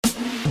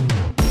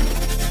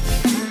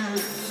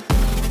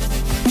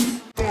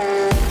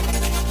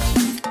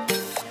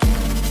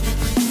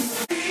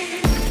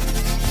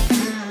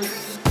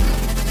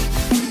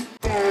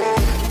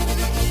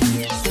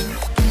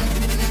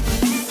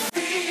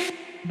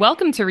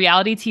Welcome to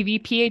Reality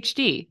TV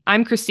PhD.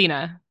 I'm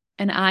Christina.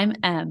 And I'm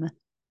Em.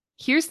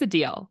 Here's the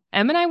deal.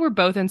 Em and I were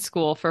both in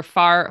school for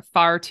far,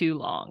 far too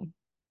long.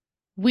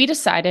 We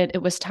decided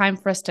it was time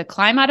for us to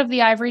climb out of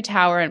the ivory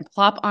tower and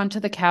plop onto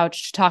the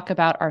couch to talk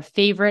about our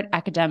favorite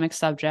academic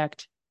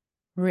subject,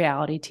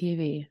 reality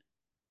TV.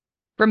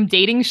 From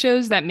dating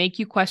shows that make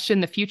you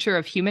question the future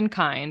of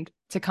humankind,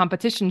 to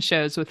competition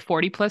shows with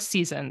 40-plus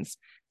seasons,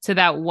 to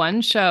that one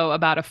show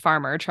about a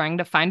farmer trying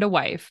to find a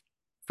wife,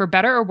 for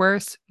better or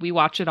worse, we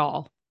watch it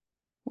all.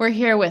 We're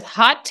here with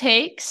hot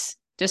takes,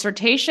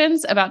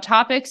 dissertations about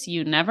topics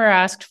you never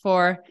asked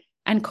for,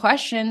 and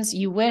questions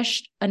you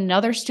wish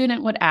another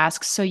student would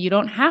ask so you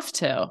don't have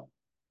to.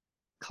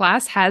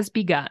 Class has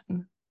begun.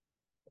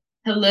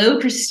 Hello,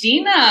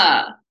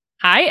 Christina.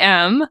 Hi,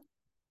 Em.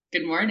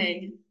 Good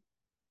morning.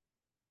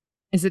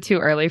 Is it too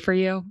early for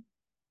you?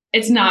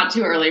 It's not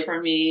too early for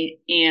me.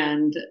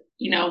 And,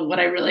 what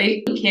I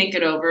really can't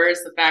get over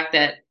is the fact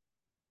that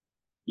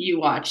you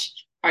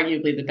watched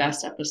arguably the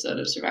best episode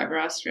of Survivor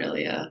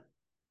Australia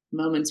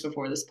moments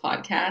before this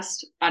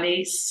podcast on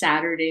a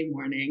Saturday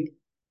morning.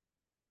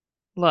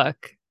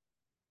 Look,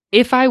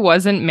 if I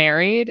wasn't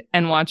married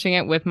and watching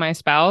it with my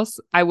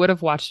spouse, I would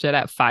have watched it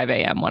at 5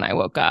 a.m. when I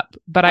woke up.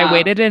 But I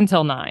waited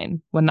until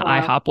 9 when the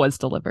IHOP was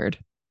delivered.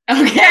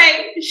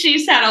 Okay.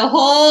 She's had a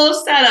whole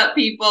setup,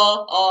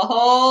 people. A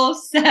whole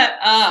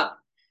setup.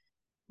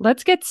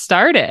 Let's get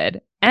started.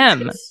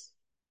 Em,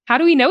 how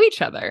do we know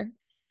each other?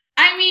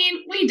 I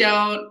mean, we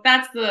don't.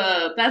 That's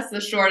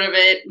the short of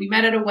it. We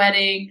met at a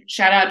wedding.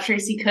 Shout out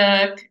Tracy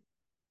Cook.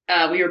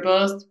 We were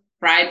both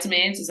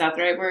bridesmaids. Is that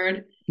the right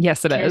word?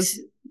 Yes, it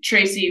is.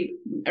 Tracy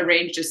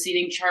arranged a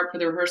seating chart for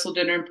the rehearsal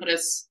dinner and put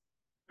us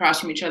across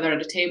from each other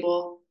at a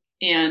table.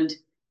 And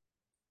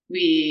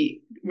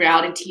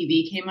reality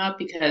TV came up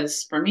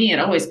because for me, it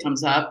always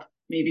comes up,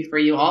 maybe for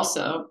you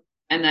also.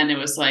 And then it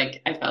was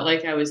like, I felt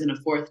like I was in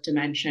a fourth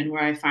dimension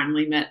where I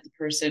finally met the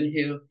person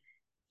who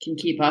can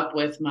keep up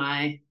with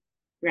my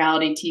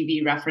reality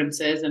TV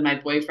references. And my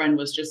boyfriend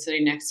was just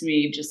sitting next to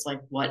me, just like,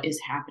 what is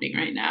happening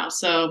right now?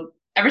 So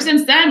ever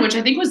since then, which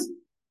I think was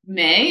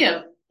May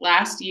of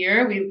last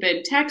year, we've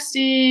been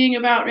texting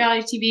about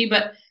reality TV,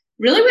 but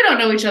really we don't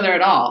know each other at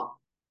all.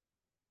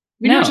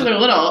 We know each other a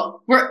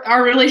little.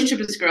 Our relationship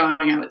is growing,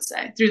 I would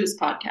say, through this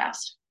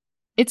podcast.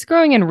 It's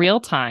growing in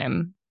real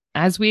time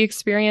as we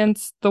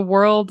experience the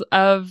world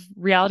of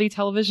reality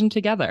television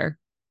together.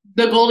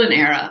 The golden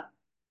era.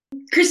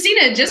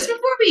 Christina, just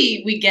before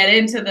we get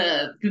into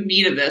the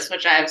meat of this,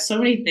 which I have so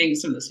many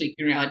things from this week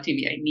in reality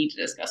TV I need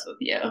to discuss with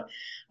you,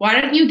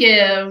 why don't you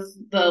give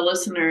the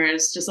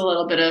listeners just a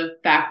little bit of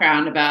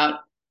background about,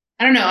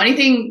 I don't know,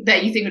 anything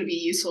that you think would be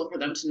useful for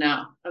them to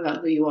know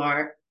about who you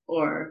are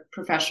or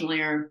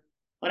professionally or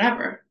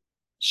whatever.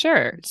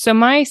 Sure. So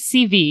my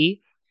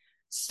CV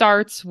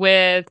starts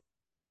with,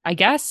 I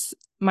guess,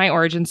 my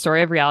origin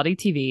story of reality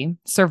TV,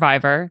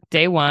 Survivor,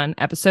 Day 1,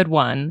 Episode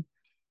 1,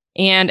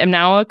 and am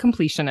now a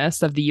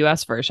completionist of the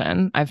US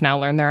version. I've now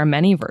learned there are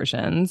many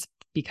versions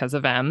because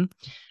of Em.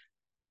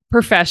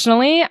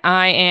 Professionally,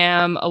 I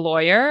am a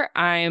lawyer,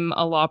 I'm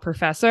a law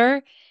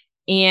professor,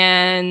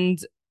 and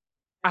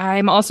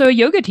I'm also a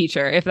yoga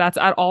teacher, if that's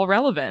at all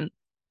relevant.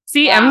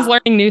 See, wow. Em's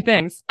learning new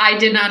things. I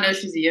did not know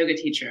she's a yoga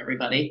teacher,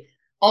 everybody.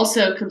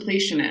 Also,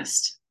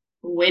 completionist.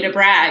 Way to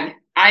brag.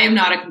 I am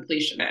not a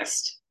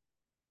completionist.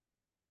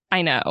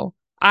 I know.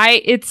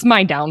 It's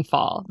my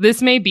downfall.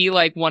 This may be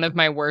like one of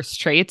my worst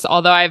traits,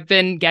 although I've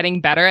been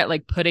getting better at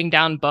like putting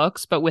down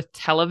books, but with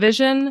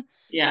television,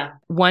 yeah.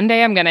 One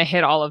day I'm going to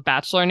hit all of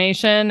Bachelor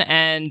Nation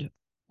and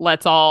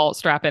let's all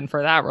strap in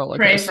for that roller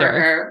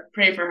coaster.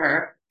 Pray for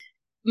her.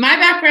 My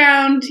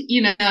background,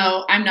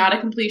 I'm not a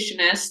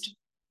completionist,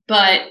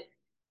 but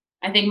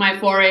I think my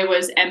foray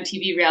was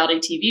MTV reality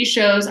TV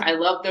shows. I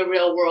love The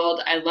Real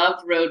World. I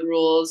loved Road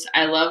Rules.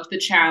 I loved The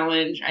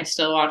Challenge. I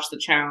still watch The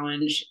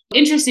Challenge.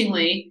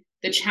 Interestingly,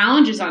 The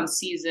Challenge is on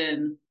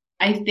season,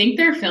 I think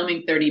they're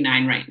filming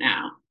 39 right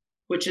now,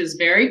 which is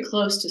very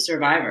close to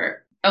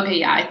Survivor. Okay,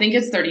 yeah, I think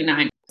it's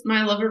 39.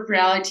 My love of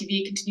reality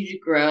TV continued to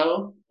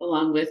grow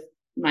along with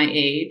my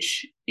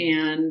age,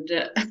 and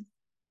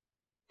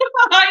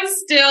I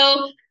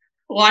still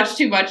watch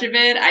too much of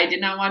it. I did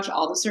not watch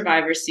all the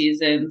Survivor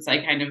seasons.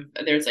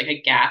 There's like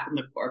a gap in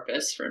the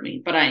corpus for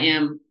me, but I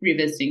am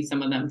revisiting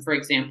some of them. For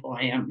example,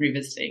 I am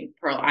revisiting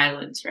Pearl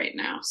Islands right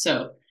now.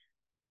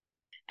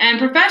 And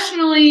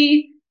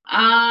professionally,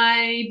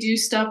 I do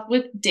stuff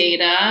with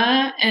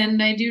data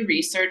and I do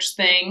research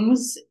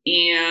things,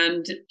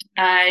 and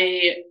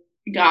I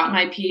got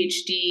my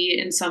PhD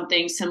in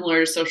something similar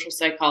to social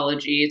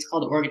psychology. It's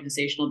called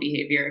organizational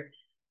behavior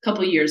a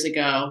couple of years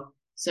ago.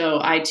 So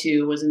I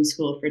too was in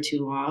school for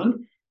too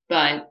long,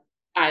 but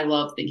I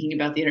love thinking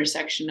about the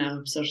intersection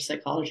of social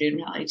psychology and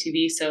reality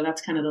TV. So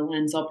that's kind of the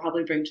lens I'll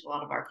probably bring to a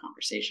lot of our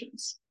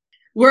conversations.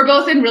 We're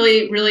both in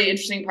really, really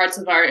interesting parts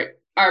of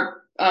our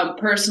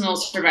personal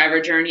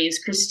Survivor journeys.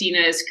 Christina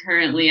is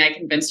currently, I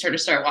convinced her to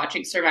start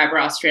watching Survivor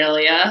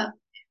Australia.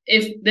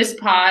 If this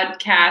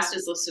podcast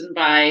is listened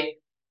by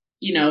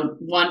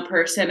one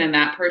person and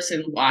that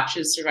person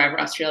watches Survivor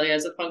Australia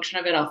as a function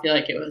of it, I'll feel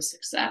like it was a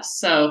success.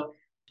 So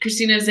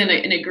Christina's in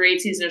a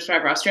great season of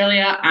Survivor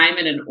Australia. I'm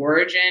in an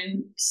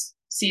origin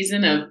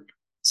season of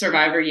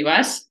Survivor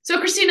US. So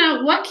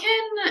Christina, what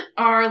can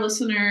our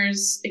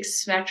listeners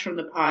expect from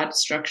the pod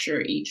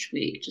structure each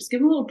week? Just give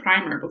them a little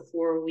primer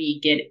before we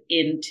get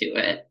into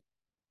it.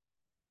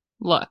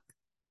 Look,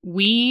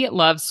 we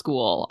love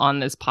school on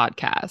this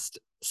podcast.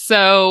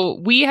 So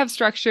we have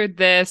structured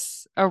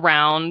this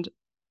around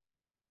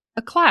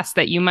a class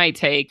that you might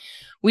take.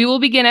 We will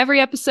begin every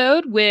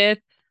episode with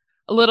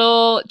a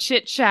little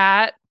chit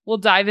chat. We'll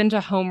dive into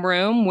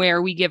homeroom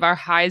where we give our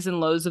highs and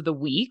lows of the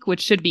week,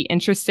 which should be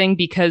interesting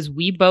because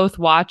we both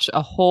watch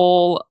a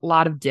whole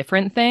lot of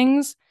different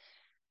things.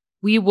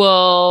 We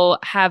will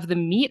have the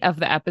meat of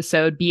the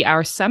episode be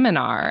our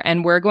seminar,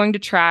 and we're going to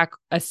track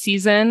a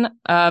season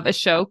of a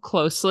show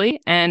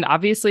closely, and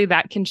obviously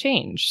that can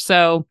change.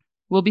 So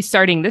we'll be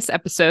starting this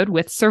episode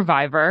with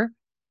Survivor,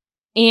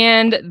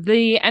 and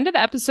the end of the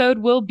episode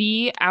will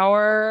be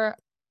our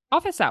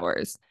office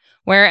hours,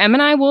 where Em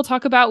and I will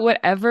talk about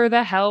whatever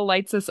the hell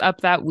lights us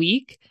up that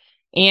week.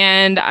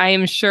 And I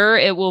am sure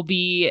it will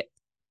be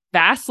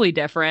vastly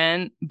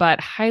different, but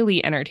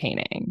highly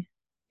entertaining.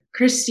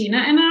 Christina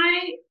and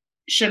I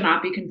should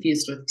not be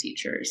confused with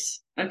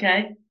teachers,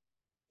 okay?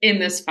 In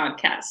this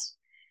podcast.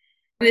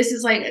 This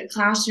is like a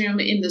classroom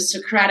in the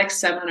Socratic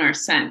seminar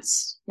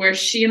sense, where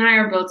she and I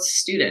are both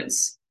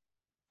students,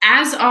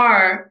 as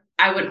are,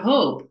 I would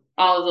hope,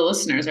 all of the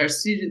listeners are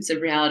students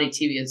of reality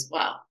TV as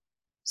well.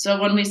 So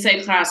when we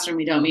say classroom,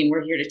 we don't mean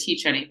we're here to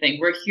teach anything.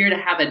 We're here to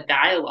have a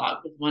dialogue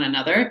with one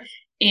another.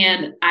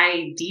 And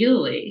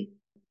ideally,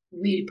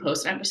 we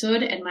post an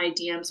episode and my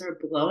DMs are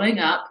blowing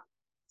up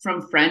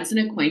from friends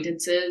and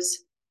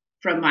acquaintances,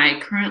 from my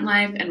current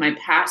life and my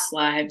past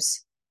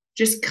lives,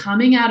 just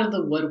coming out of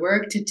the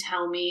woodwork to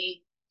tell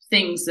me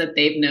things that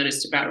they've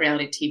noticed about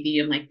reality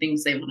TV and like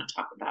things they want to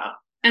talk about.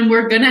 And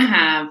we're going to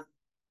have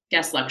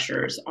guest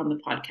lecturers on the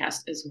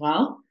podcast as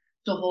well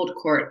to hold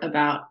court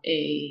about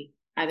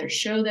either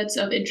show that's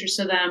of interest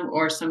to them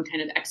or some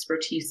kind of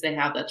expertise they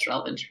have that's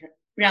relevant to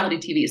reality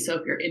TV. So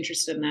if you're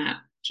interested in that,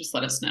 just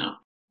let us know.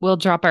 We'll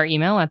drop our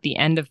email at the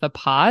end of the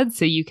pod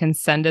so you can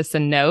send us a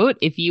note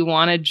if you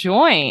want to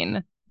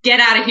join. Get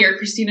out of here.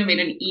 Christina made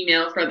an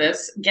email for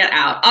this. Get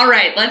out. All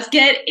right, let's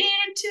get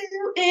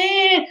into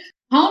it.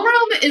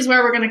 Homeroom is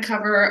where we're going to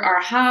cover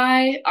our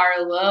high,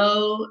 our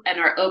low, and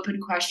our open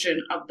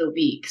question of the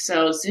week.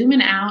 So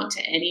zooming out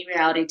to any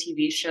reality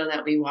TV show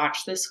that we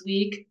watch this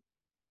week.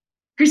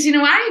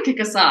 Christina, why don't you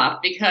kick us off?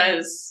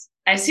 Because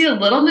I see a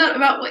little note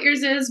about what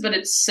yours is, but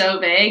it's so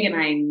vague and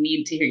I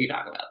need to hear you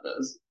talk about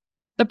those.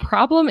 The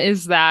problem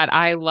is that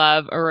I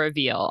love a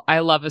reveal. I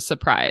love a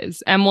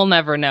surprise, and we'll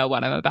never know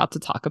what I'm about to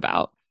talk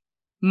about.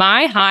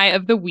 My high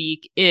of the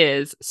week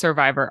is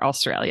Survivor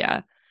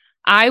Australia.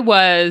 I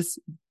was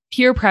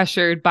peer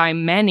pressured by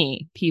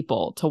many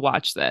people to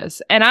watch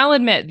this. And I'll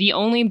admit, the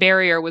only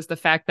barrier was the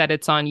fact that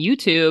it's on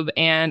YouTube,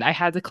 and I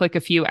had to click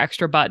a few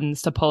extra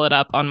buttons to pull it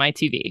up on my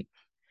TV.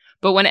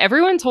 But when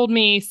everyone told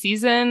me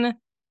season,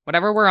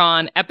 whatever we're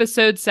on,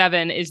 episode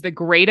 7 is the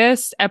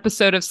greatest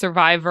episode of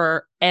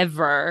Survivor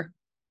ever,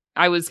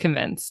 I was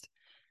convinced.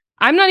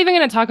 I'm not even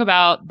going to talk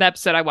about the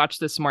episode I watched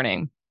this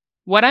morning.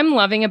 What I'm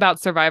loving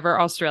about Survivor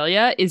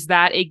Australia is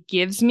that it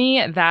gives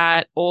me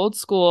that old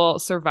school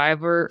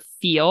Survivor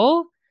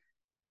feel.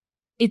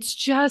 It's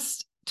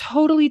just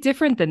totally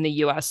different than the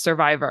US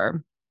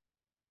Survivor.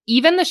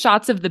 Even the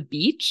shots of the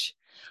beach,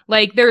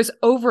 like there's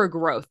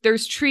overgrowth,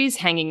 there's trees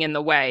hanging in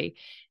the way.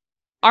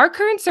 Our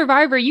current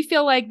Survivor, you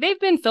feel like they've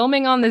been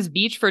filming on this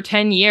beach for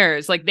 10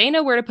 years. Like they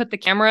know where to put the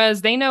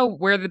cameras. They know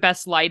where the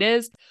best light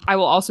is. I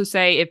will also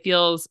say it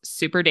feels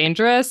super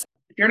dangerous.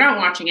 If you're not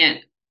watching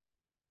it,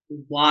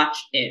 watch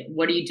it.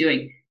 What are you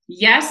doing?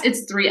 Yes,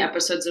 it's 3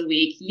 episodes a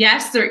week.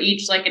 Yes, they're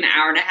each like an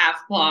hour and a half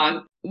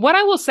long. What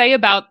I will say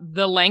about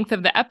the length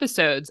of the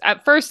episodes,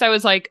 at first I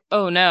was like,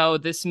 oh no,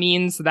 this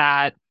means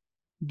that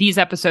these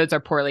episodes are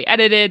poorly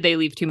edited. They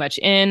leave too much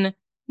in.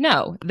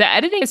 No, the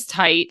editing is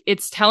tight.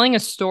 It's telling a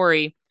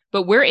story,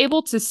 but we're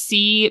able to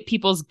see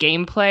people's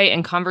gameplay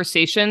and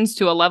conversations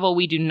to a level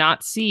we do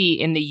not see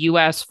in the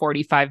US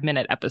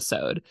 45-minute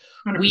episode.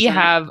 100%. We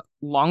have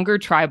longer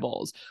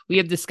tribals. We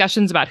have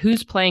discussions about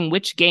who's playing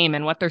which game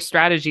and what their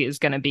strategy is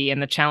going to be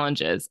and the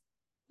challenges.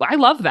 I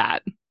love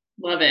that.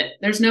 Love it.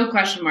 There's no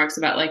question marks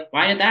about like,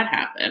 why did that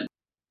happen?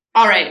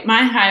 All right,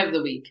 my high of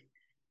the week.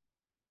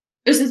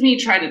 This is me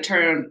trying to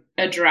turn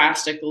a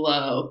drastic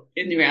low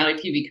in the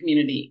reality TV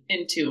community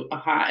into a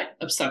high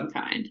of some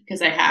kind,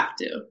 because I have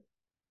to.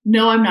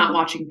 No, I'm not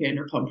watching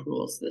Vanderpump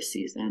Rules this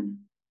season.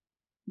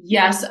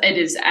 Yes, it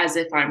is as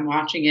if I'm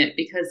watching it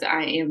because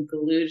I am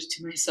glued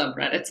to my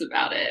subreddits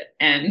about it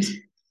and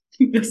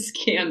the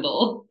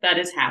scandal that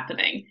is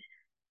happening.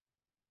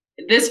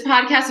 This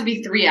podcast would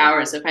be 3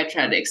 hours if I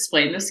tried to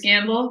explain the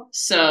scandal,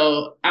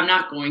 so I'm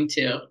not going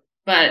to.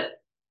 But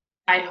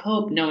I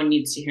hope no one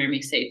needs to hear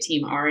me say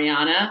Team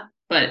Ariana,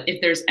 but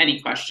if there's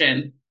any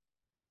question,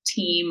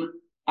 Team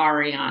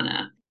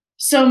Ariana.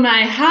 So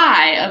my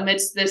high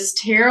amidst this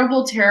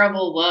terrible,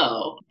 terrible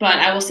low, but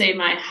I will say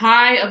my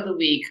high of the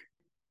week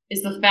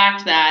is the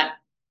fact that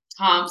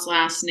Tom's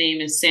last name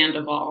is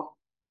Sandoval.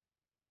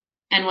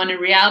 And when a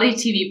reality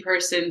TV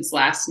person's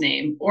last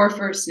name or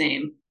first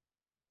name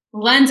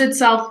lends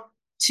itself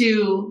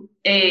to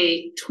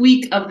a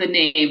tweak of the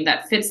name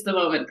that fits the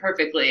moment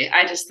perfectly,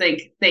 I just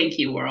think, thank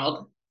you,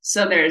 world.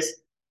 So there's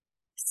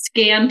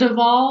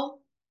Scandival,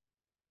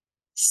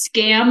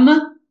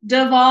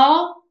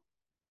 Scamdival,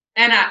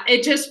 and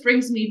it just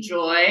brings me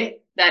joy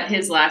that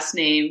his last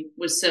name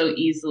was so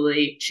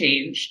easily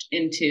changed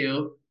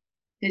into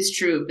his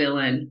true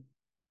villain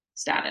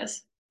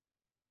status.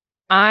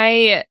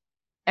 I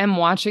am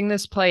watching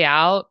this play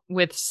out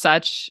with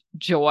such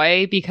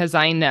joy because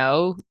I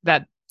know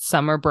that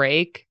summer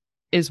break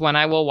is when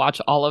I will watch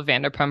all of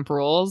Vanderpump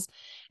Rules.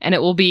 And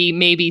it will be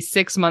maybe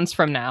 6 months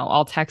from now.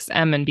 I'll text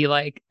Em and be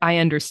like, I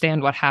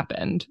understand what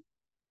happened.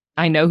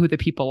 I know who the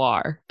people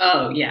are.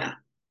 Oh, yeah.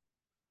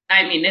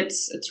 I mean,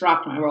 it's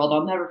rocked my world.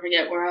 I'll never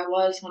forget where I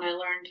was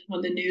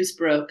when the news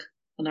broke.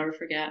 I'll never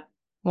forget.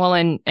 Well,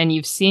 and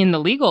you've seen the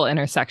legal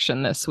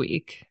intersection this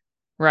week,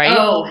 right?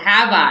 Oh,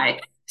 have I?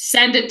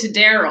 Send it to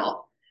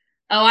Daryl.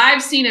 Oh,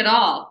 I've seen it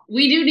all.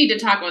 We do need to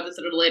talk about this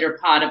at a later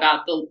pod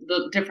about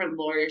the different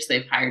lawyers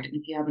they've hired and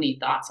if you have any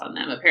thoughts on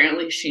them.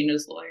 Apparently,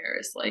 Sheena's lawyer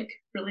is like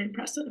really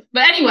impressive.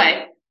 But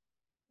anyway,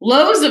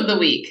 lows of the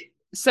week.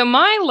 So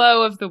my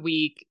low of the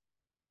week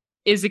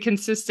is a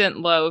consistent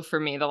low for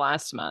me the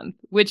last month,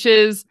 which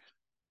is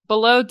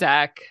Below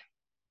Deck.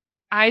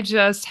 I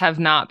just have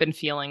not been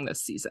feeling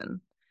this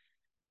season.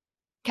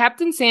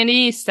 Captain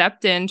Sandy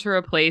stepped in to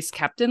replace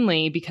Captain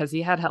Lee because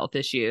he had health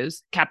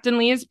issues. Captain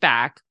Lee is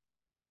back.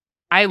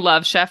 I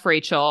love Chef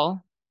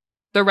Rachel.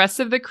 The rest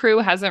of the crew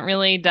hasn't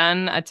really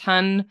done a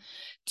ton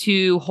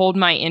to hold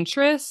my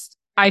interest.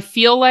 I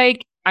feel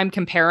like I'm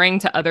comparing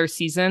to other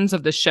seasons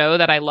of the show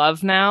that I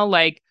love now,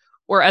 like,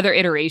 or other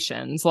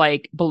iterations,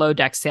 like Below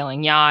Deck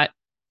Sailing Yacht,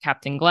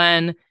 Captain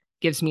Glenn,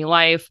 Gives Me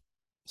Life.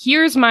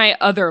 Here's my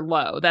other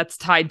low that's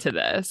tied to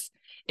this,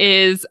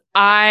 is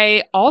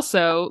I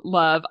also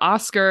love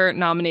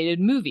Oscar-nominated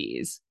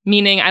movies,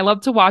 meaning I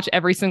love to watch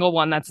every single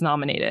one that's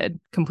nominated.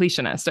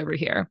 Completionist over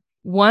here.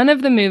 One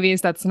of the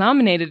movies that's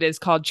nominated is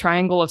called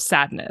Triangle of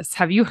Sadness.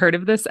 Have you heard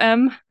of this,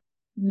 Em?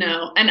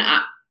 No, and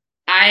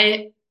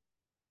I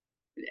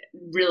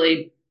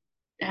really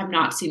have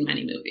not seen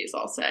many movies,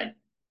 I'll say.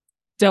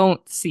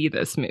 Don't see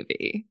this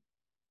movie.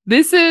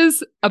 This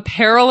is a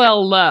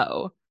parallel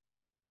low.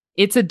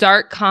 It's a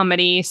dark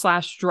comedy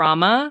 /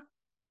 drama,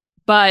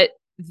 but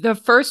the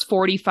first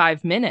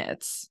 45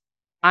 minutes,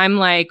 I'm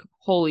like,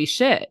 holy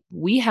shit,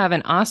 we have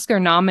an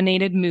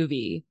Oscar-nominated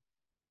movie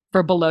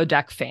for Below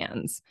Deck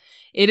fans.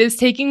 It is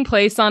taking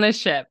place on a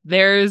ship.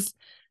 There's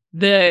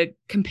the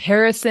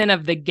comparison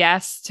of the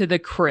guests to the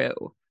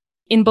crew.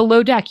 In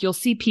Below Deck, you'll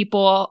see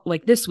people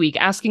like this week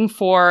asking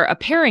for a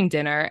pairing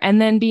dinner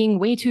and then being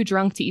way too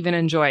drunk to even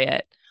enjoy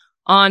it.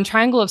 On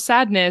Triangle of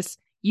Sadness,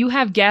 you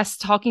have guests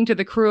talking to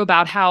the crew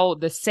about how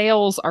the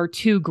sails are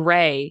too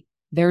gray.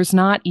 There's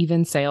not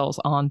even sails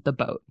on the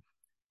boat.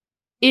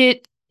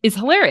 It is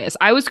hilarious.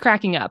 I was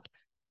cracking up.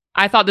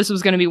 I thought this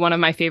was going to be one of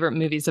my favorite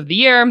movies of the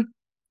year.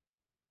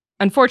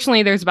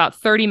 Unfortunately, there's about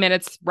 30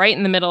 minutes right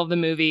in the middle of the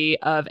movie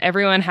of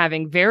everyone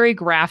having very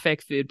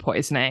graphic food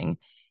poisoning.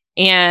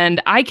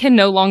 And I can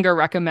no longer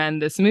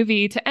recommend this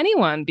movie to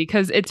anyone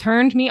because it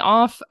turned me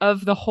off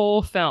of the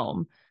whole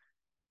film.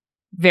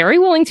 Very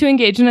willing to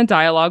engage in a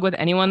dialogue with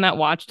anyone that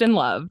watched and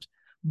loved,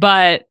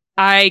 but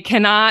I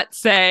cannot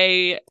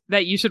say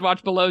that you should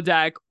watch Below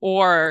Deck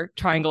or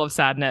Triangle of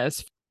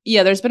Sadness.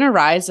 Yeah, there's been a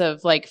rise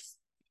of like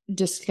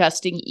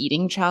disgusting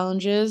eating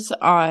challenges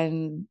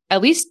on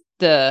at least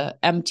the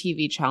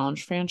MTV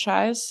Challenge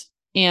franchise.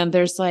 And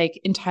there's like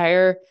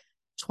entire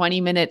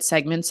 20-minute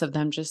segments of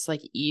them just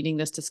like eating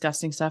this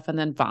disgusting stuff and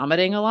then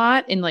vomiting a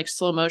lot in like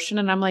slow motion.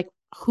 And I'm like,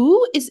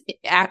 who is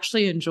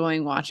actually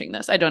enjoying watching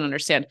this? I don't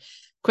understand.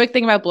 Quick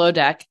thing about Below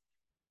Deck.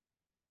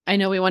 I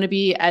know we want to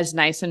be as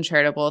nice and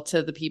charitable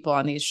to the people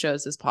on these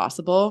shows as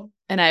possible.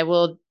 And I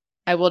will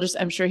just,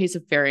 I'm sure he's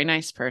a very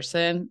nice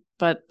person,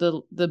 but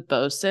the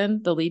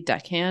bosun, the lead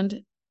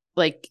deckhand,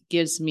 like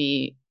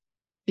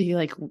he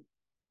like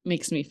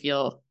makes me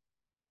feel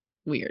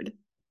weird.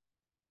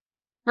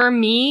 For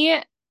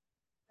me,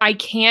 I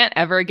can't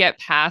ever get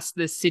past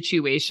this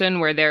situation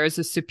where there is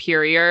a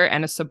superior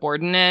and a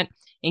subordinate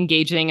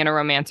engaging in a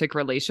romantic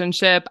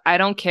relationship. I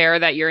don't care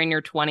that you're in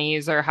your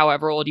 20s or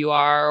however old you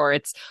are, or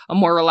it's a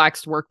more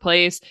relaxed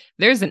workplace.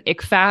 There's an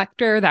ick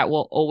factor that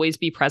will always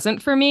be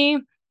present for me.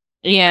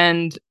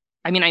 And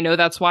I mean, I know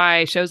that's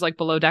why shows like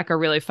Below Deck are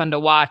really fun to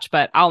watch,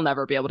 but I'll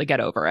never be able to get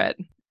over it.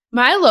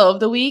 My low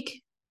of the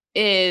week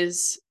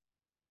is,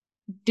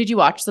 did you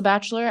watch the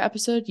Bachelor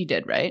episode? You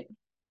did, right?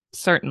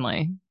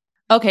 Certainly.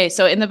 Okay,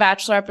 so in the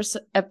Bachelor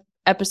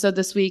episode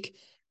this week,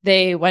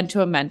 they went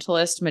to a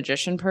mentalist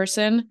magician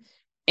person.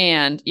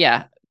 And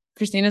yeah,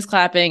 Christina's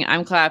clapping.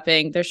 I'm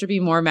clapping. There should be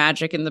more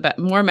magic in the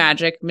more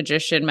magic,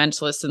 magician,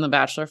 mentalist in the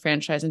Bachelor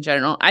franchise in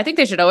general. I think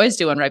they should always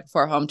do one right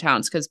before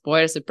hometowns because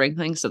boy, does it bring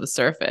things to the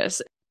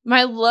surface.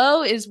 My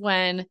low is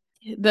when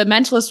the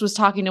mentalist was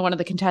talking to one of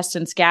the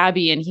contestants,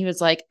 Gabby, and he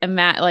was like,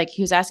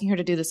 he was asking her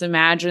to do this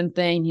imagine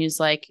thing. He was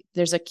like,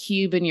 "There's a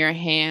cube in your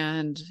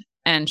hand,"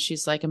 and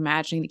she's like,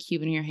 imagining the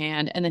cube in your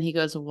hand, and then he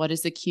goes, "What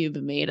is the cube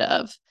made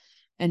of?"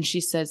 And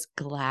she says,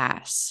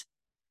 "Glass."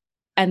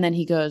 And then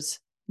he goes,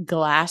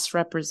 "Glass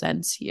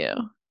represents you.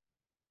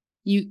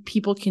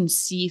 People can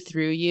see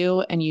through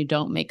you and you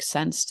don't make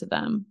sense to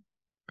them,"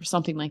 or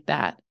something like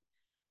that.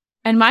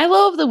 And my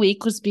low of the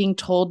week was being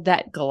told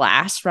that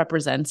glass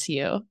represents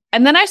you.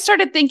 And then I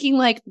started thinking,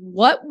 like,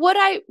 what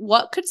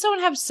could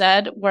someone have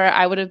said where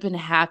I would have been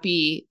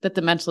happy that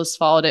the mentalist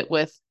followed it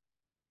with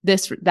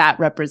that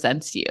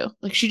represents you?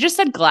 Like, she just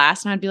said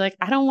glass and I'd be like,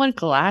 I don't want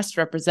glass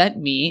to represent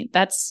me.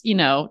 That's,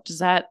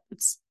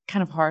 it's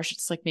kind of harsh.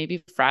 It's like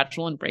maybe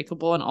fragile and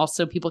breakable. And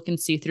also people can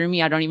see through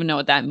me. I don't even know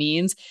what that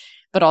means,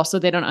 but also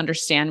they don't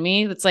understand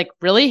me. That's like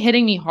really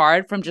hitting me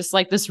hard from just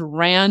like this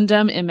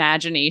random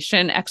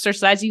imagination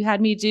exercise you had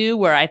me do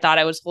where I thought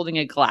I was holding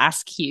a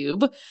glass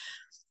cube.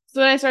 So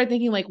then I started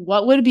thinking, like,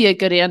 what would be a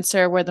good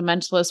answer where the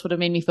mentalist would have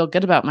made me feel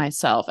good about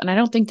myself? And I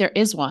don't think there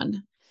is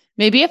one.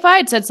 Maybe if I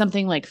had said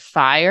something like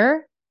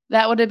fire,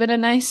 that would have been a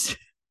nice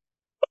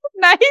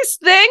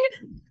thing.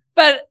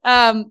 But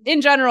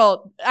in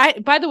general,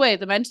 by the way,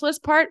 the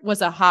mentalist part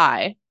was a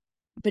high,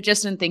 but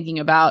just in thinking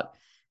about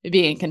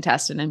being a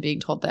contestant and being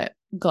told that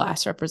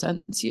glass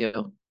represents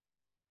you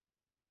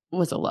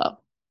was a low.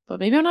 But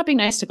maybe I'm not being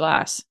nice to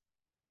glass.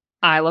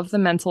 I love the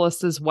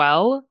mentalist as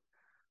well.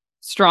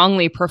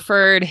 Strongly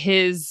preferred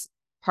his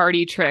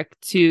party trick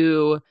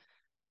to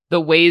the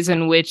ways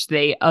in which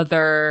they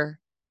other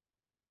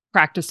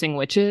practicing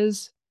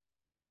witches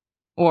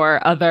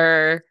or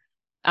other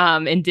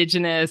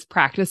indigenous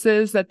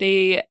practices that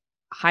they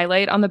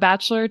highlight on The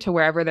Bachelor to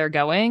wherever they're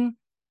going.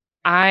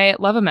 I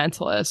love a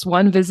mentalist.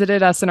 One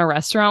visited us in a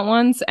restaurant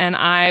once and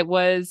I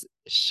was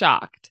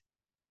shocked.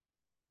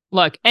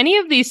 Look, any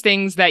of these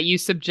things that you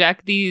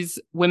subject these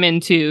women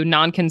to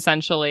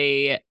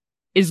non-consensually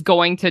is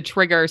going to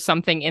trigger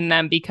something in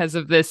them because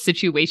of this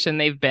situation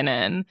they've been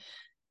in.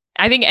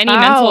 I think any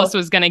mentalist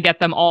was going to get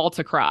them all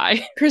to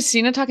cry.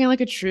 Christina talking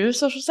like a true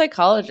social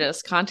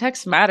psychologist.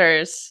 Context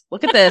matters.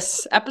 Look at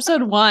this.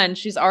 Episode 1.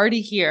 She's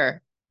already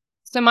here.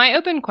 So my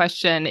open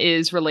question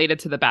is related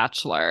to The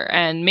Bachelor.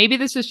 And maybe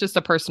this is just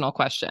a personal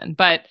question,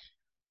 but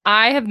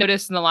I have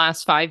noticed in the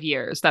last 5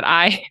 years that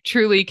I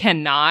truly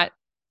cannot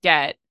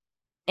get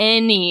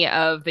any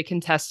of the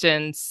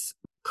contestants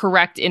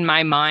correct in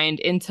my mind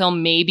until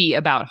maybe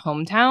about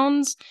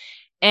hometowns.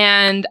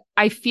 And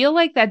I feel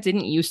like that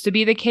didn't used to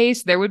be the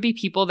case. There would be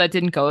people that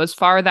didn't go as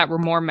far that were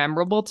more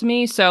memorable to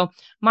me. So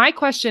my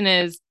question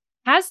is,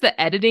 has the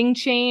editing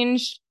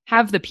changed?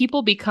 Have the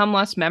people become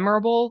less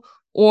memorable?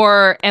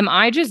 Or am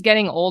I just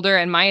getting older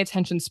and my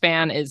attention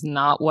span is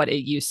not what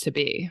it used to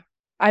be?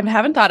 I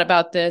haven't thought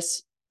about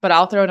this, but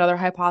I'll throw another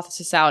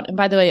hypothesis out. And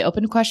by the way,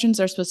 open questions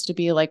are supposed to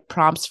be like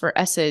prompts for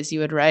essays you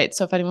would write.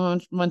 So if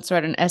anyone wants to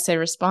write an essay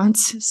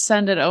response,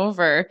 send it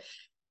over.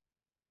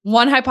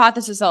 One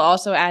hypothesis I'll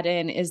also add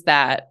in is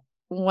that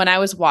when I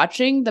was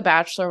watching The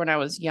Bachelor when I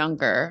was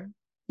younger,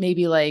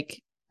 maybe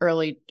like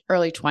early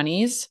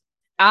 20s,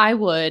 I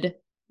would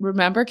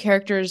remember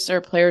characters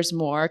or players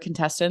more,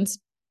 contestants,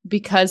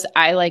 because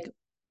I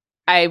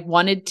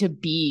wanted to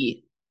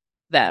be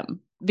them.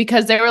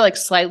 Because they were like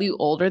slightly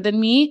older than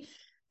me,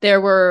 there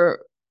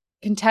were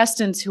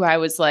contestants who I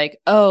was like,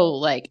 oh,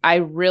 like I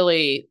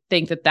really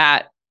think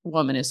that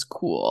woman is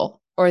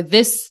cool. Or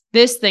this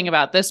thing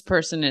about this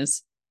person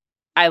is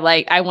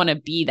I want to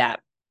be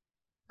that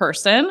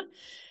person.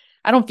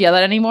 I don't feel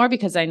that anymore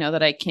because I know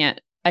that I can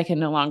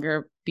no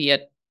longer be a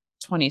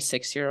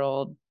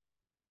 26-year-old.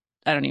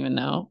 I don't even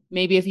know.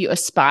 Maybe if you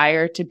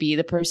aspire to be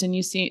the person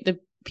you see, the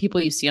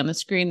people you see on the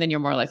screen, then you're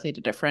more likely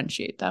to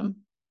differentiate them.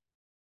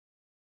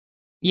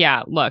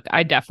 Yeah, look,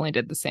 I definitely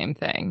did the same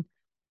thing.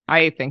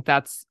 I think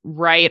that's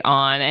right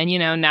on. And,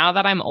 now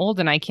that I'm old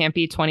and I can't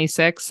be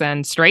 26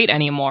 and straight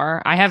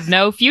anymore, I have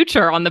no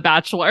future on The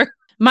Bachelor.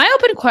 My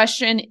open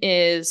question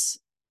is,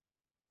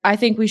 I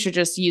think we should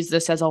just use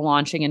this as a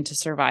launching into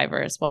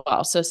Survivor as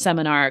well. So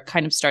Seminar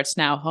kind of starts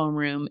now.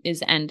 Homeroom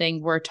is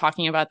ending. We're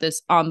talking about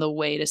this on the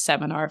way to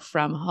Seminar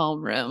from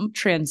Homeroom.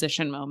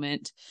 Transition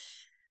moment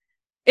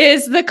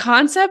is the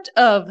concept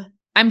of,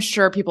 I'm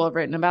sure people have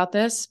written about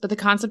this, but the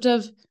concept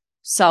of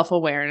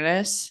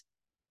self-awareness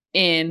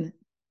in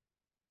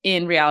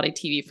reality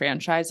TV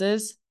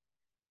franchises.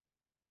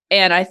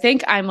 And I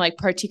think I'm like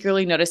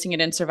particularly noticing it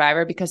in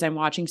Survivor because I'm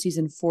watching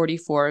season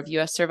 44 of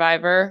US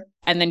Survivor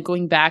and then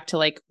going back to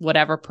like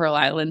whatever Pearl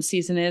Island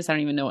season is. I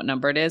don't even know what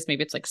number it is.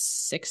 Maybe it's like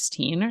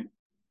 16.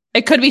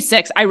 It could be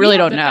 6. I really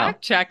don't know.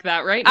 Fact check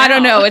that right now. I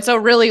don't know. It's a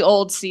really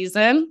old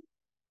season.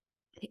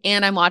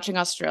 And I'm watching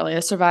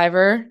Australia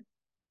Survivor.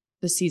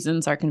 The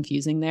seasons are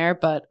confusing there,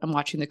 but I'm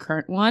watching the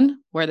current one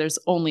where there's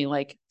only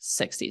like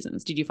 6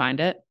 seasons. Did you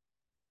find it?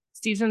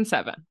 Season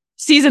 7.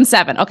 Season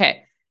 7.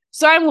 Okay.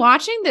 So I'm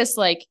watching this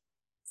like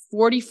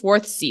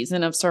 44th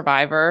season of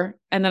Survivor,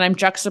 and then I'm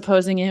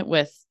juxtaposing it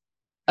with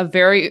a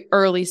very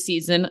early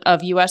season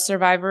of US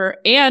Survivor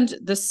and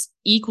this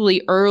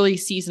equally early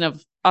season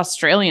of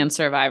Australian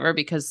Survivor,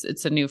 because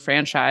it's a new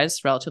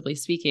franchise, relatively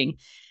speaking.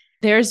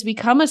 There's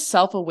become a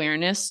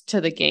self-awareness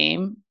to the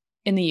game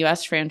in the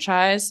US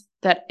franchise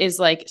that is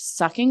like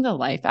sucking the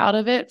life out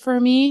of it for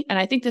me. And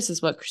I think this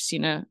is what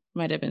Christina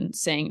might have been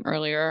saying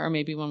earlier, or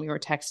maybe when we were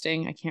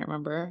texting. I can't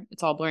remember.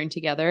 It's all blurring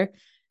together.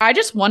 I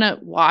just want to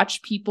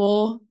watch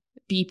people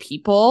be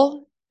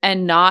people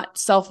and not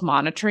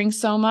self-monitoring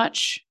so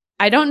much.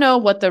 I don't know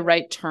what the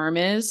right term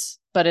is,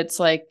 but it's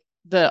like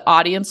the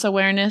audience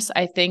awareness,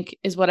 I think,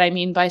 is what I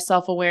mean by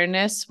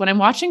self-awareness. When I'm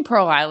watching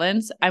Pearl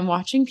Islands, I'm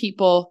watching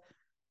people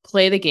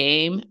play the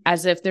game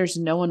as if there's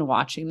no one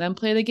watching them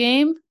play the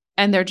game,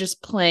 and they're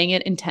just playing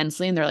it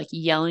intensely, and they're like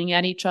yelling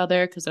at each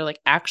other because they're like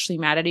actually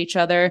mad at each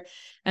other,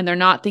 and they're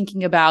not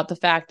thinking about the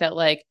fact that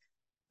like,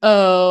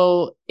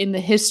 oh, in the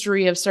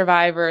history of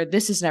Survivor,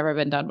 this has never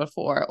been done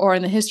before. Or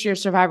in the history of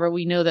Survivor,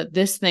 we know that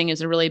this thing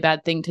is a really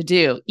bad thing to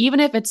do, even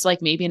if it's like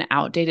maybe an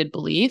outdated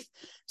belief.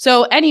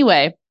 So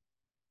anyway,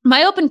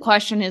 my open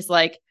question is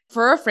like,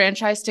 for a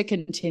franchise to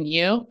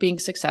continue being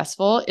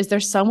successful, is there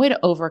some way to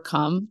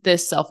overcome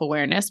this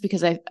self-awareness?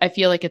 Because I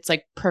feel like it's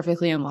like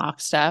perfectly in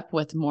lockstep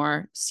with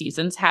more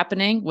seasons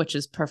happening, which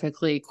is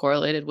perfectly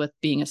correlated with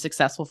being a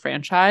successful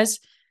franchise.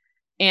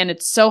 And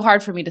it's so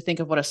hard for me to think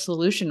of what a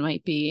solution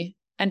might be.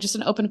 And just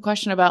an open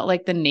question about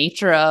like the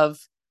nature of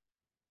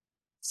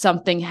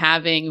something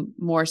having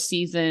more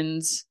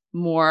seasons,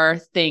 more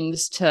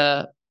things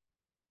to,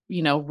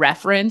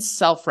 reference,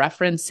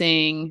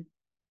 self-referencing,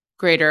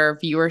 greater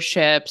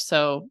viewership,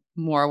 so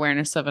more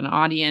awareness of an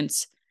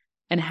audience,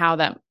 and how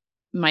that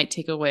might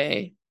take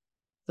away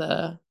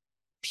the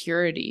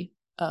purity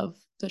of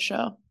the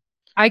show.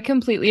 I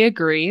completely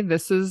agree.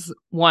 This is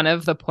one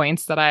of the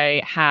points that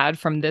I had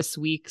from this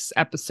week's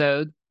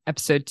episode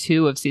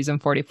 2 of season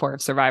 44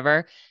 of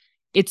Survivor.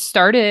 It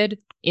started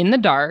in the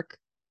dark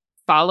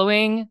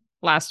following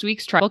last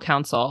week's tribal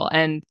council.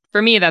 And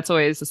for me, that's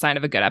always a sign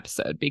of a good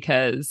episode,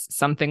 because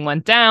something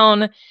went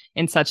down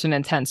in such an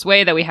intense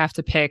way that we have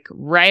to pick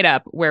right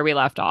up where we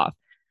left off.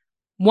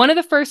 One of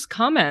the first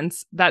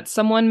comments that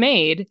someone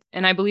made,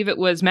 and I believe it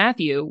was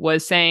Matthew,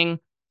 was saying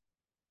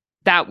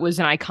that was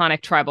an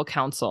iconic tribal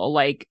council,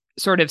 like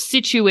sort of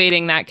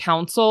situating that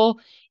council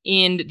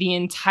in the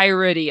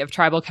entirety of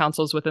tribal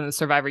councils within the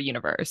Survivor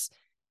universe.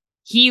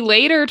 He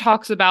later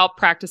talks about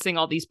practicing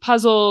all these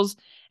puzzles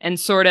and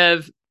sort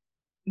of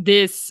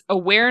this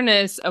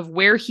awareness of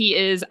where he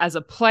is as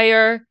a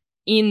player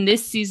in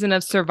this season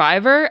of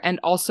Survivor and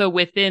also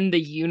within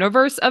the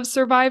universe of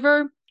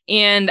Survivor.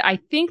 And I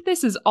think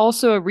this is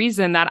also a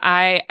reason that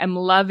I am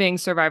loving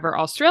Survivor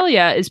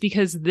Australia, is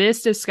because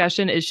this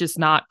discussion is just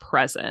not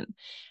present.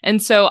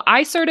 And so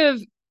I sort of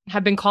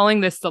have been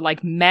calling this the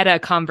like meta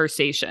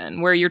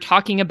conversation, where you're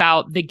talking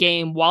about the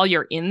game while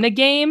you're in the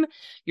game.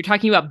 You're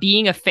talking about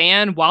being a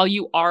fan while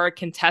you are a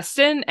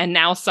contestant, and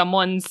now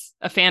someone's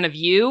a fan of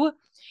you.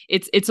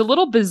 It's a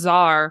little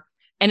bizarre,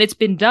 and it's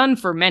been done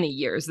for many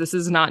years. This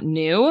is not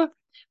new,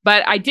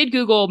 but I did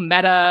Google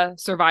meta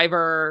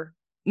Survivor.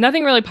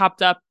 Nothing really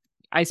popped up.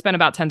 I spent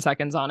about 10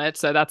 seconds on it,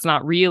 so that's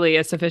not really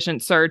a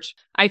sufficient search.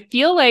 I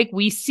feel like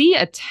we see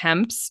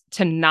attempts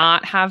to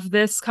not have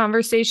this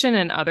conversation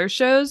in other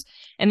shows.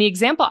 And the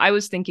example I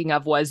was thinking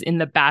of was in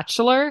The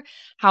Bachelor,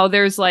 how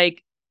there's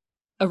like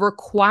a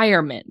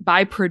requirement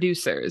by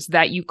producers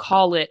that you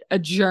call it a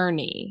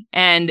journey.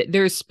 And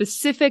there's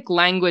specific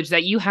language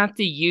that you have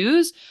to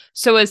use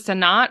so as to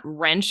not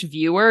wrench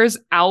viewers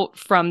out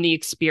from the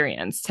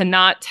experience, to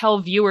not tell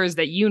viewers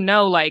that,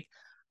 like,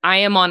 I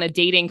am on a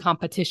dating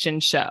competition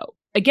show.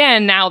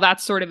 Again, now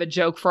that's sort of a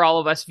joke for all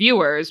of us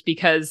viewers,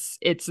 because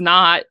it's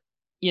not,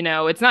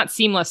 it's not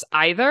seamless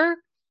either.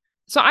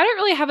 So I don't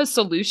really have a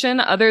solution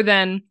other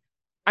than,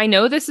 I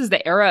know this is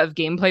the era of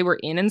gameplay we're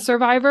in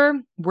Survivor.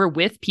 We're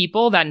with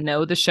people that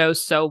know the show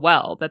so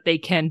well that they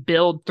can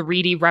build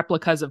 3D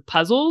replicas of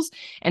puzzles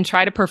and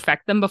try to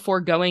perfect them before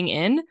going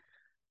in.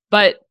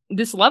 But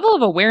this level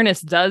of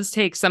awareness does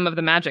take some of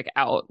the magic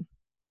out.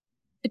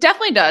 It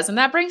definitely does. And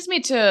that brings me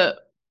to,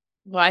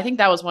 well, I think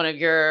that was one of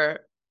your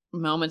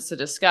moments to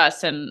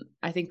discuss. And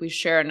I think we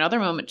share another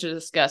moment to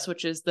discuss,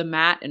 which is the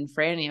Matt and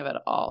Franny of it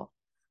all.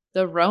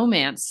 The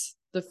romance,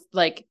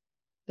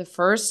 the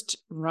first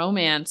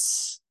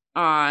romance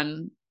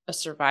on a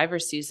Survivor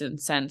season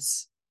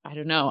since, I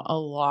don't know, a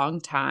long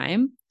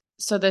time.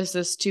 So there's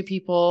this two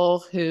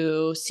people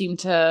who seem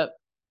to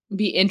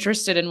be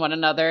interested in one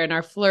another and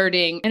are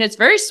flirting, and it's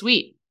very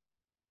sweet.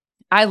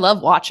 I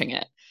love watching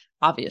it,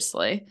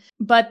 obviously.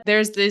 But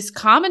there's this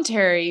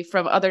commentary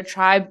from other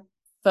tribe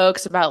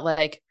folks about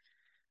like,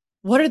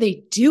 what are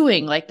they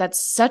doing? Like,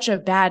 that's such a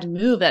bad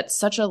move. That's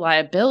such a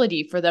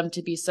liability for them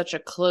to be such a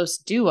close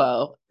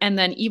duo. And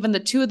then even the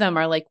two of them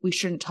are like, we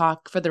shouldn't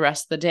talk for the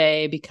rest of the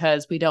day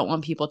because we don't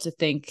want people to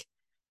think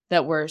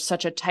that we're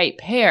such a tight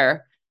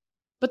pair.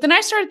 But then I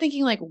started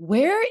thinking, like,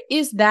 where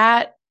is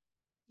that?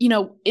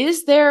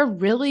 Is there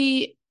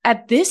really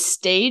at this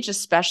stage,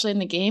 especially in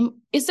the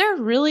game, is there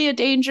really a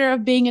danger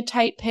of being a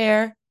tight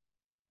pair?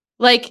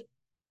 Like,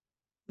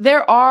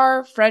 there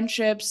are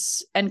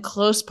friendships and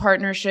close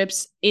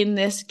partnerships in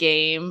this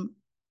game,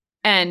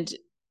 and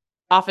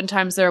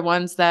oftentimes there are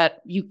ones that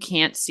you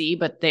can't see,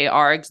 but they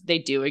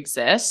do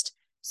exist.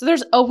 So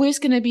there's always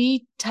going to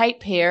be tight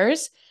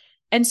pairs.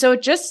 And so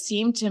it just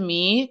seemed to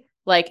me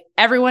like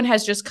everyone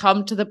has just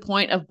come to the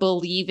point of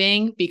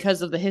believing,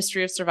 because of the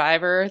history of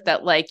Survivor,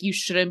 that like you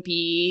shouldn't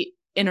be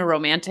in a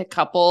romantic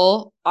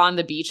couple on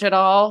the beach at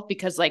all,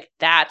 because like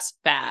that's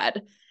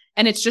bad.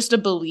 And it's just a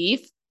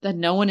belief that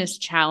no one is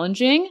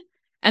challenging,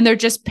 and they're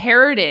just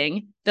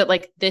parroting that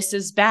like this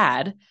is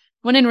bad.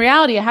 When in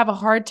reality, I have a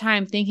hard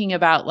time thinking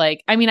about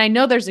like, I mean, I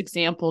know there's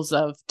examples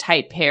of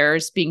tight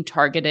pairs being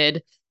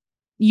targeted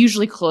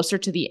usually closer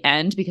to the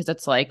end, because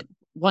it's like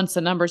once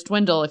the numbers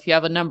dwindle, if you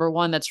have a number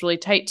one that's really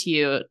tight to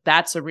you,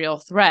 that's a real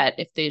threat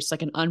if there's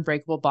like an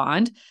unbreakable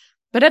bond.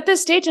 But at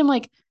this stage, I'm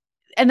like,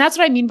 and that's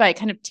what I mean by it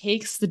kind of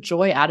takes the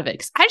joy out of it.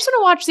 Because I just want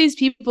to watch these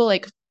people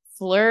like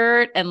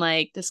flirt, and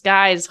like this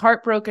guy is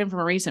heartbroken from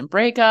a recent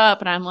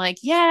breakup. And I'm like,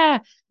 yeah,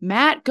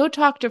 Matt, go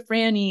talk to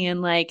Franny,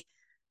 and like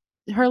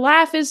her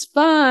laugh is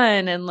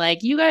fun. And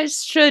like, you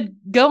guys should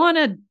go on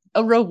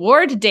a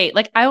reward date.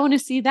 Like, I want to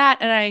see that.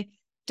 And I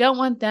don't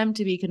want them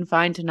to be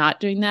confined to not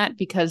doing that,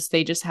 because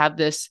they just have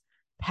this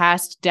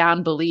passed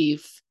down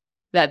belief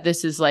that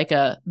this is like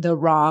the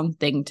wrong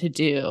thing to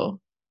do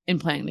in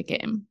playing the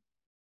game.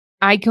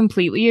 I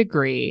completely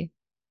agree.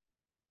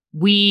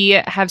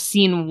 We have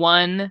seen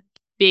one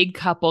big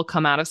couple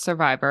come out of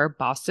Survivor,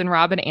 Boston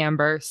Rob and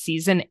Amber,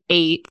 season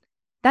 8.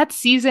 That's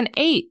season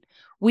 8.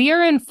 We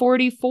are in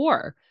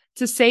 44.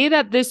 To say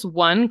that this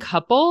one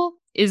couple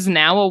is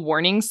now a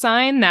warning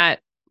sign that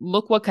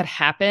look what could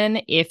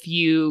happen if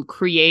you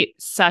create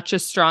such a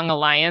strong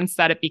alliance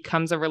that it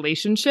becomes a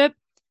relationship.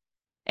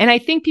 And I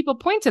think people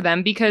point to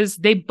them because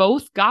they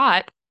both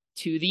got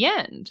to the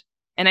end.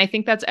 And I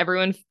think that's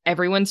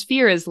everyone's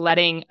fear, is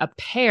letting a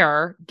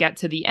pair get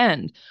to the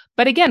end.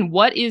 But again,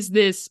 what is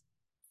this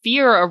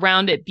fear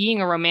around it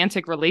being a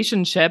romantic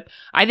relationship?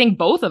 I think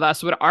both of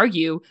us would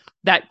argue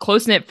that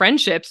close-knit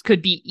friendships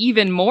could be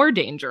even more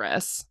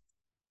dangerous.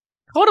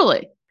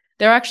 Totally.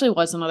 There actually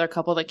was another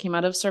couple that came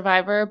out of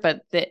Survivor,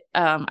 but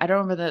I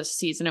don't remember the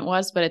season it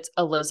was, but it's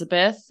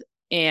Elizabeth.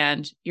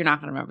 And you're not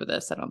going to remember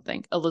this, I don't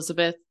think.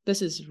 Elizabeth,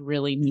 this is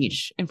really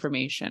niche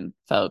information,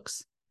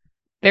 folks.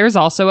 There's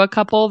also a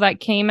couple that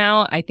came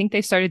out. I think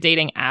they started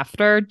dating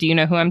after. Do you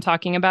know who I'm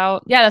talking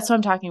about? Yeah, that's what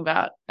I'm talking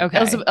about.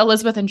 Okay.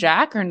 Elizabeth and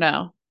Jack, or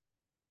no?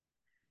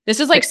 This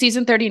is like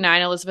season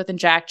 39, Elizabeth and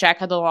Jack. Jack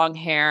had the long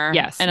hair.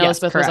 Yes. And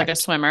Elizabeth was like a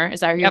swimmer.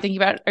 Is that who you're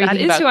thinking about? That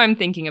is who I'm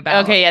thinking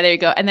about. Okay, yeah, there you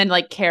go. And then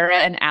like Kara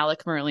and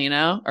Alec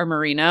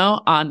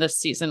Marino on this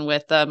season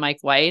with Mike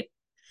White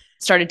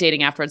started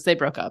dating afterwards. They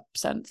broke up.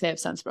 They have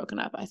since broken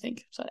up, I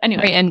think. So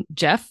anyway. Right, and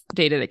Jeff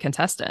dated a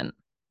contestant.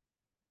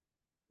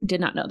 Did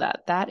not know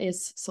that. That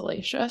is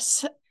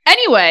salacious.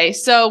 Anyway,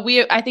 so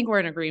I think we're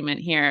in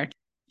agreement here.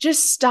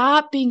 Just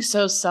stop being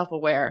so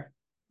self-aware.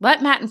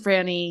 Let Matt and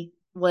Franny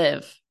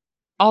live.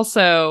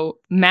 Also,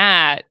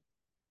 Matt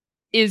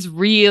is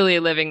really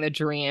living the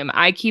dream.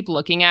 I keep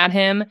looking at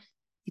him.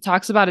 He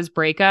talks about his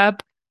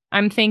breakup.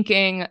 I'm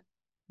thinking,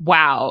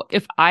 wow,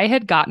 if I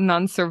had gotten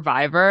on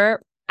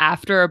Survivor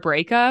after a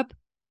breakup,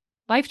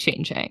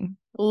 life-changing.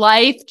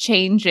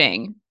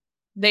 Life-changing.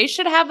 They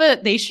should have a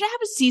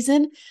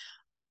season.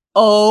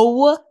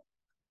 Oh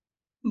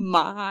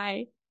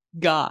my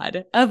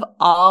God. Of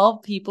all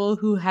people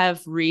who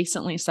have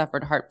recently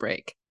suffered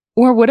heartbreak.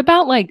 Or what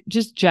about like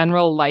just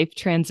general life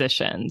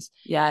transitions?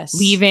 Yes.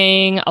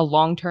 Leaving a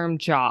long-term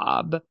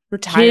job.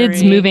 Retiring.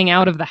 Kids moving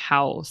out of the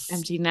house.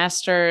 Empty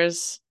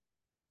nesters.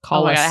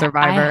 Call us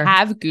Survivor. I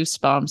have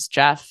goosebumps,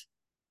 Jeff.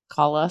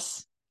 Call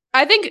us.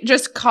 I think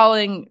just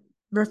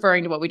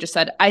referring to what we just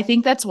said, I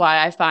think that's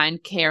why I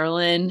find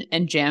Carolyn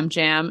and Jam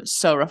Jam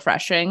so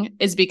refreshing,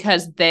 is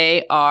because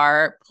they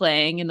are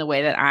playing in the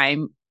way that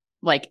I'm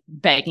like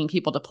begging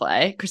people to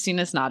play.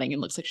 Christina's nodding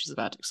and looks like she's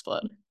about to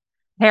explode.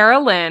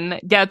 Carolyn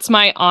gets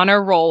my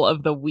Honor Roll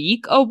of the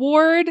Week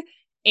award,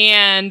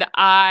 and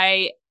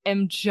I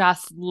am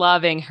just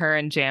loving her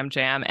and Jam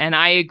Jam. And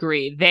I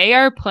agree. They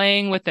are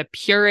playing with a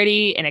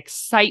purity and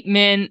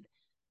excitement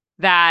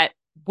that,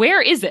 where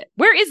is it?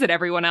 Where is it,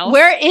 everyone else?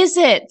 Where is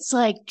it? It's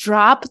like,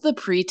 drop the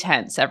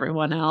pretense,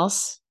 everyone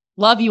else.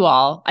 Love you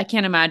all. I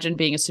can't imagine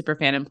being a super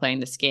fan and playing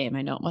this game.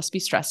 I know it must be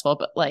stressful,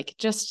 but like,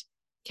 just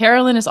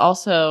Carolyn is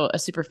also a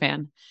super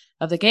fan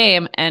of the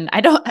game. And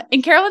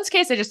in Carolyn's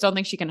case, I just don't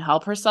think she can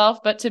help herself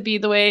but to be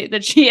the way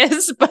that she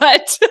is.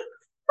 But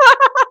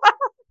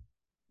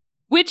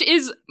which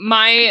is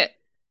my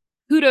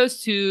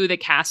kudos to the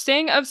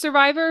casting of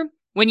Survivor.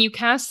 When you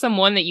cast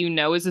someone that you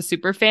know is a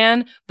super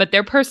fan, but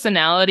their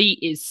personality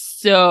is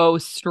so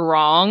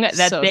strong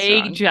that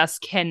they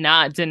just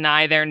cannot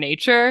deny their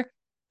nature.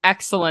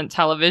 Excellent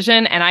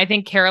television. And I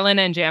think Carolyn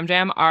and Jam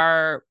Jam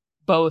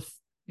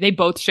they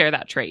both share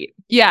that trait.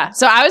 Yeah.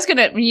 So I was going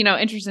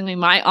to, interestingly,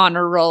 my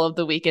honor roll of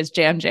the week is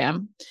Jam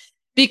Jam,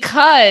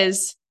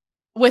 because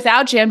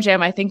Without Jam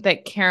Jam, I think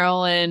that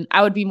Carolyn,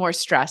 I would be more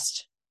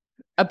stressed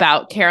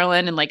about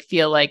Carolyn and like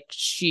feel like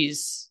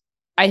she's,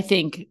 I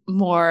think,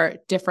 more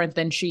different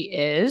than she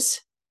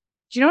is.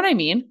 Do you know what I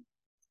mean?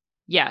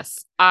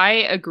 Yes, I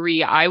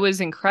agree. I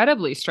was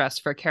incredibly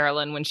stressed for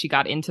Carolyn when she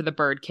got into the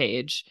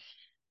birdcage.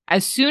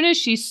 As soon as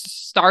she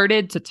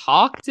started to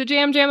talk to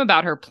Jam Jam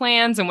about her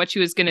plans and what she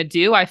was going to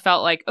do, I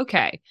felt like,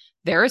 okay,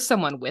 there is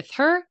someone with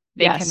her.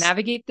 They can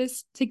navigate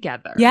this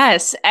together.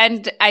 Yes.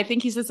 And I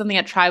think he said something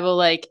at Tribal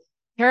like,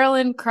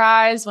 Carolyn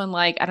cries when,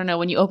 like, I don't know,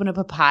 when you open a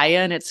papaya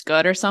and it's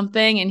good or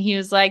something. And he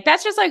was like,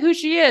 that's just like who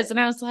she is. And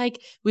I was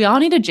like, we all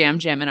need a Jam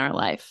Jam in our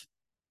life.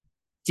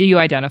 Do you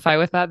identify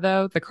with that,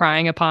 though? The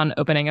crying upon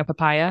opening a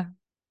papaya?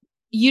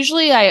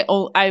 Usually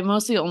I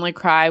mostly only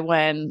cry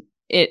when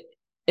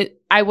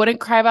I wouldn't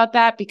cry about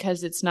that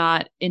because it's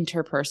not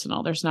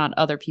interpersonal. There's not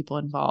other people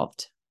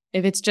involved.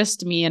 If it's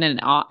just me and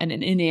an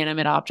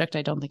inanimate object,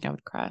 I don't think I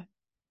would cry.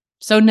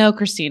 So no,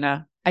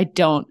 Christina, I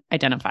don't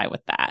identify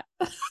with that.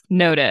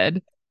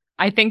 Noted.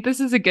 I think this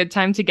is a good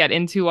time to get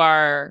into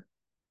our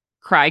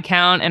cry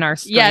count and our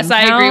scream count.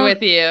 I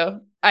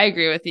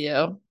agree with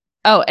you.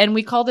 Oh, and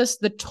we call this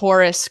the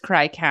Taurus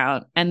cry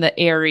count and the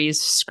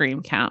Aries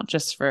scream count,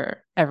 just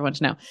for everyone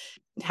to know.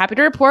 Happy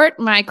to report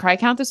my cry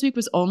count this week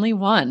was only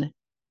 1.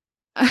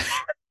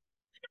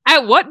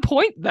 At what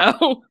point,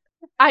 though?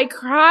 I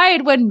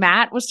cried when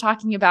Matt was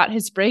talking about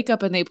his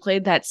breakup and they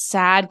played that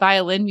sad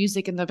violin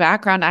music in the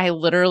background. I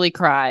literally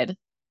cried.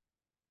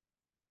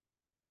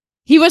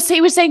 He was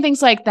saying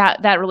things like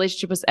that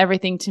relationship was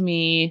everything to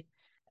me.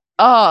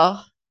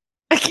 Oh,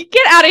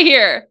 get out of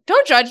here.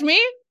 Don't judge me.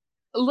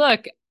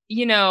 Look,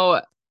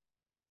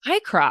 I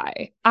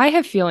cry. I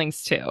have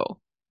feelings too.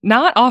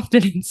 Not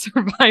often in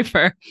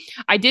Survivor.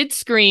 I did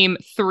scream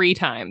 3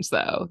 times,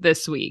 though,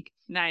 this week.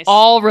 Nice.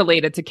 All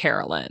related to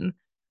Carolyn.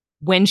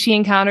 When she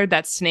encountered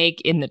that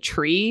snake in the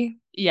tree.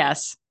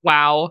 Yes.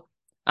 Wow.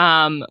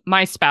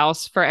 My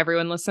spouse, for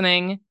everyone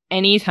listening,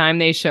 anytime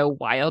they show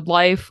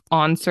wildlife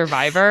on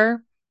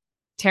Survivor,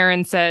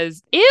 Taryn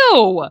says,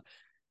 ew.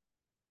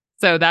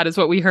 So that is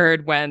what we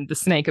heard when the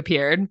snake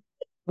appeared.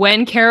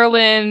 When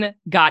Carolyn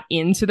got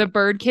into the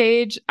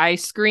birdcage, I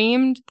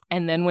screamed.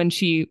 And then when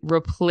she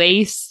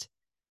replaced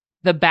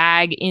the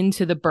bag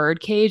into the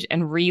birdcage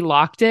and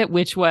relocked it,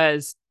 which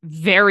was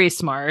very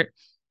smart,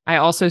 I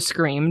also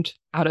screamed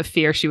out of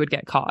fear she would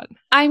get caught.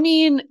 I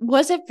mean,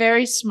 was it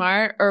very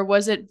smart or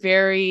was it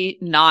very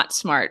not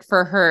smart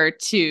for her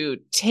to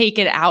take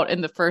it out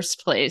in the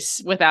first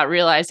place without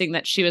realizing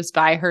that she was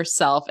by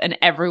herself and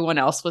everyone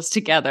else was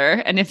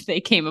together? And if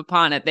they came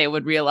upon it, they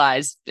would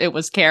realize it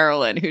was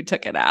Carolyn who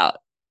took it out.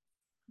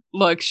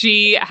 Look,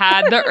 she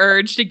had the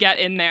urge to get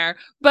in there.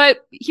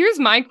 But here's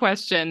my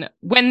question.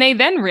 When they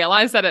then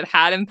realized that it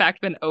had, in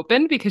fact, been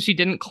opened because she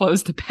didn't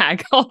close the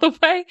bag all the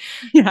way,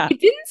 it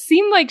didn't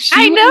seem like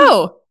I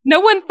know. No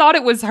one thought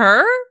it was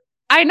her.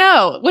 I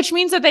know, which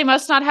means that they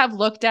must not have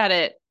looked at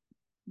it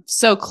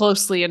so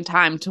closely in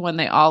time to when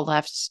they all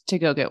left to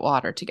go get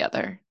water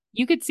together.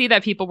 You could see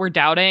that people were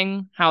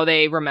doubting how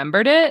they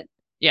remembered it.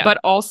 Yeah. But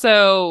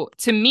also,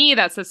 to me,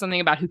 that says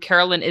something about who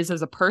Carolyn is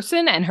as a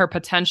person and her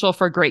potential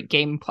for great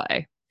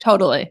gameplay.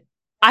 Totally.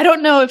 I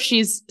don't know if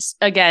she's,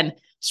 again,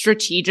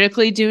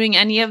 strategically doing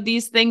any of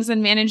these things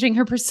and managing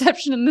her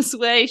perception in this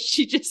way.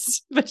 She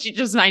just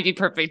might be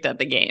perfect at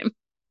the game.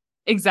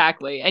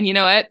 Exactly. And you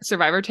know what?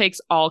 Survivor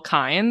takes all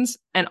kinds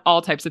and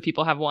all types of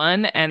people have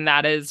won. And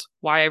that is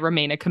why I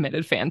remain a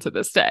committed fan to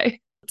this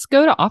day. Let's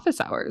go to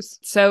office hours.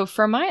 So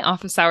for my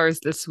office hours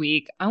this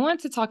week, I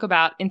want to talk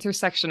about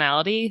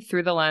intersectionality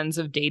through the lens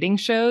of dating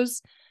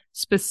shows,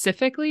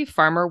 specifically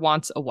Farmer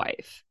Wants a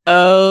Wife.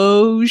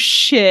 Oh,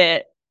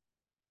 shit.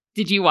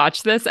 Did you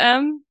watch this,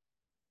 Em?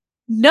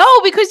 No,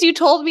 because you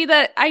told me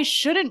that I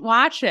shouldn't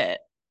watch it.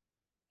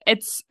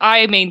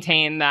 I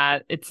maintain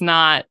that it's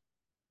not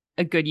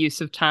a good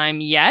use of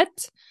time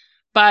yet,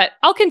 but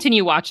I'll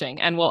continue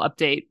watching and we'll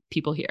update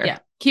people here. Yeah,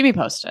 keep me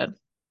posted.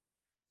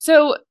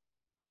 So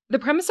the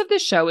premise of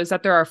this show is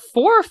that there are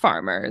 4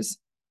 farmers,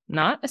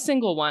 not a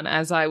single one,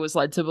 as I was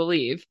led to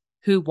believe,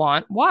 who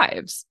want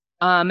wives.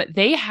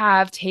 They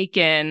have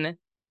taken...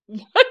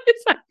 What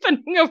is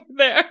happening over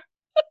there?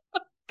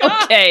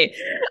 Okay.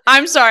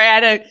 I'm sorry. I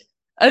had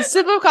a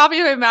sip of coffee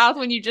in my mouth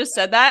when you just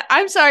said that.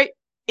 I'm sorry.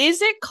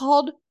 Is it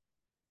called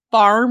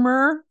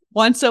Farmer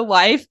Wants a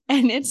Wife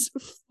and it's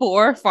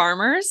 4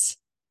 farmers?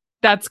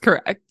 That's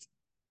correct.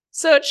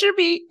 So it should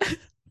be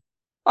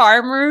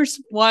Farmers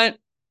Want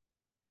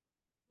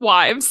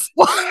Wives.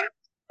 Oh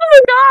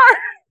my God.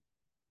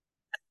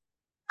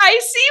 I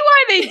see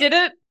why they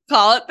didn't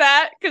call it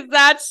that, because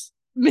that's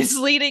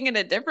misleading in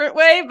a different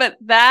way, but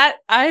that,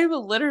 I'm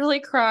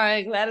literally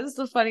crying. That is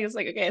the funniest.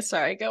 Like, okay,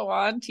 sorry, go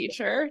on,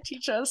 teacher,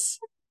 teach us.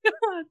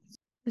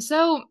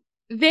 So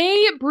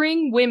they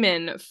bring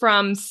women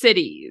from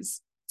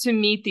cities to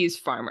meet these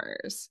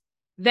farmers.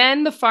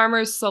 Then the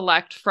farmers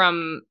select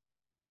from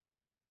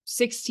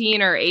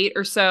 16 or 8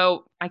 or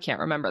so, I can't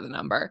remember the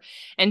number,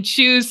 and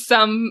choose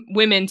some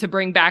women to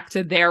bring back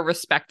to their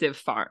respective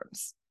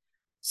farms.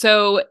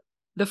 So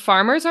The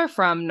farmers are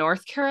from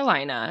North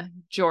Carolina,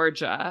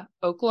 Georgia,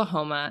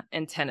 Oklahoma,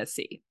 and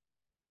Tennessee.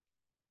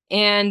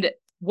 And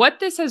what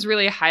this has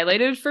really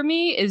highlighted for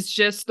me is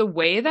just the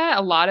way that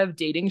a lot of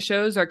dating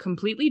shows are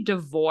completely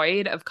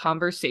devoid of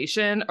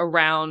conversation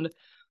around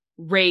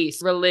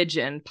race,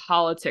 religion,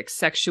 politics,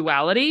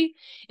 sexuality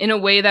in a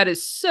way that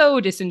is so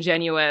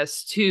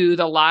disingenuous to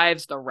the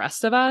lives the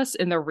rest of us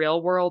in the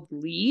real world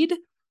lead.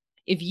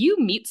 If you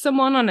meet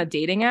someone on a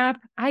dating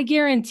app, I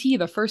guarantee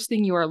the first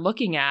thing you are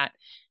looking at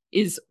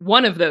is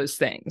one of those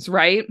things,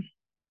 right?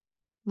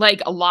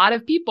 Like a lot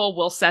of people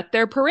will set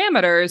their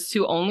parameters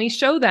to only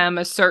show them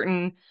a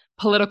certain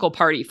political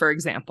party, for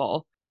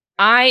example.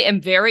 I am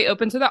very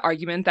open to the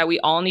argument that we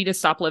all need to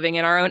stop living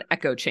in our own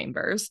echo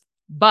chambers,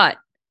 but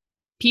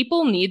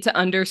people need to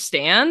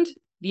understand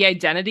the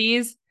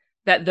identities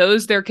that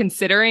those they're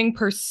considering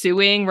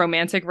pursuing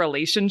romantic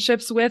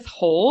relationships with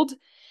hold.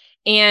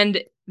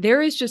 And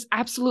there is just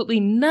absolutely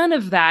none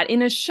of that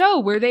in a show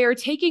where they are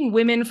taking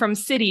women from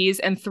cities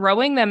and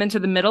throwing them into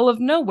the middle of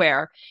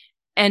nowhere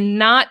and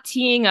not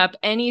teeing up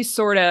any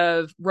sort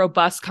of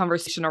robust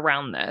conversation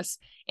around this.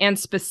 And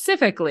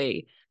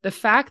specifically, the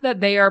fact that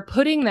they are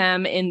putting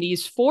them in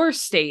these 4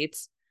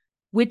 states,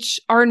 which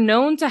are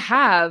known to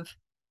have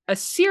a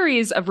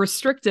series of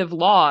restrictive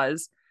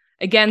laws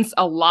against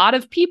a lot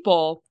of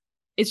people,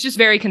 it's just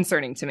very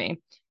concerning to me.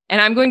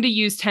 And I'm going to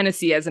use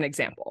Tennessee as an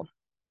example.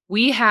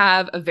 We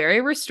have a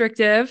very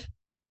restrictive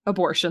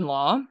abortion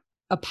law,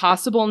 a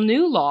possible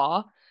new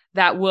law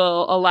that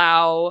will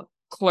allow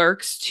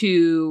clerks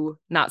to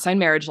not sign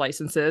marriage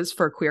licenses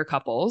for queer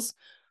couples.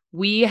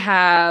 We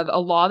have a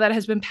law that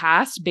has been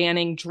passed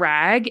banning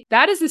drag.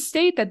 That is the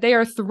state that they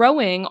are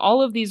throwing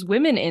all of these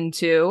women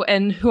into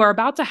and who are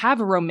about to have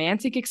a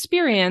romantic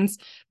experience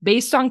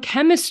based on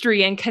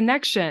chemistry and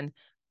connection,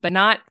 but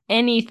not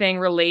anything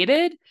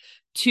related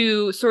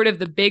to sort of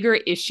the bigger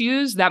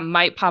issues that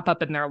might pop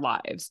up in their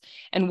lives.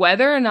 And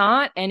whether or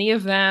not any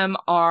of them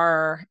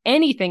are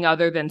anything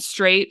other than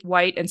straight,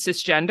 white, and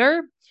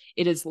cisgender,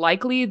 it is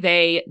likely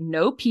they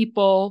know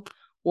people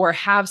or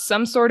have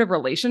some sort of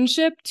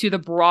relationship to the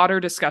broader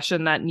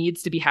discussion that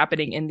needs to be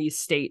happening in these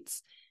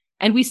states.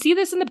 And we see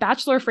this in the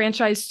Bachelor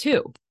franchise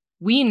too.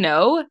 We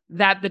know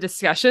that the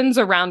discussions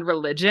around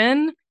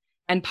religion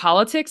and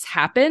politics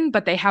happen,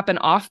 but they happen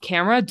off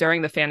camera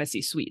during the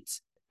fantasy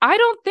suites. I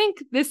don't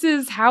think this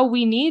is how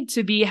we need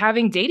to be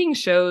having dating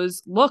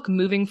shows look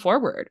moving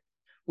forward.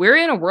 We're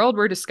in a world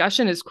where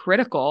discussion is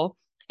critical,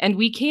 and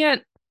we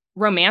can't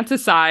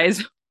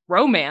romanticize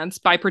romance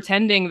by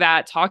pretending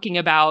that talking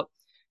about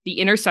the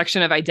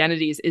intersection of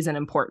identities isn't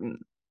important.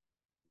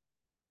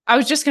 I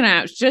was just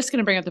gonna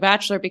bring up The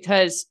Bachelor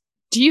because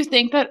do you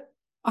think that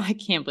I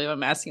can't believe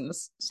I'm asking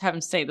this,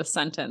 having to say this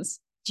sentence.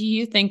 Do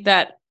you think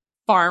that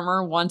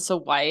Farmer Wants a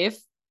Wife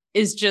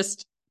is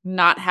just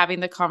not having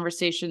the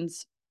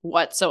conversations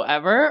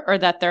whatsoever, or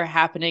that they're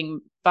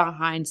happening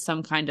behind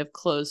some kind of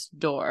closed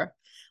door?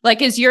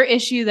 Like, is your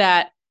issue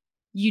that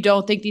you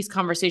don't think these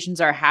conversations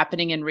are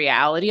happening in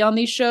reality on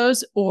these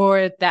shows,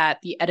 or that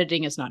the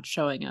editing is not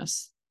showing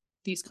us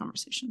these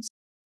conversations?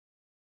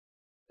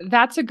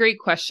 That's a great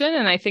question,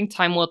 and I think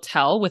time will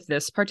tell with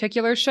this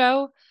particular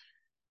show.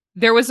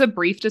 There was a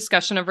brief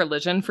discussion of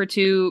religion for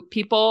 2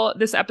 people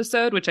this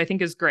episode, which I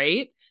think is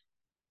great.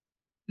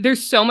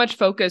 There's so much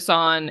focus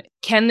on,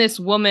 can this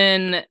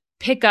woman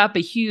pick up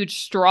a huge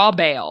straw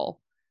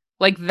bale?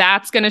 Like,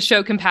 that's going to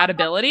show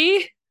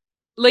compatibility?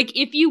 Like,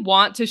 if you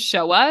want to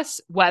show us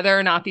whether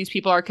or not these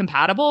people are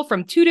compatible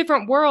from 2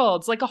 different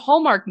worlds, like a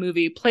Hallmark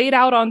movie played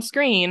out on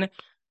screen,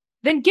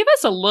 then give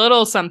us a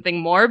little something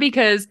more,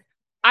 because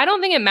I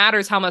don't think it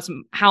matters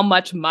how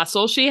much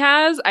muscle she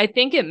has. I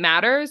think it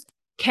matters,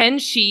 can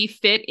she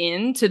fit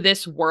into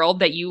this world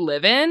that you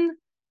live in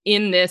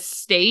this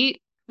state?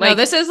 Like, no,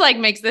 this is like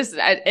makes this,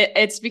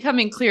 it's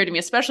becoming clear to me,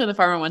 especially in the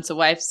Farmer Wants a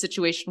Wife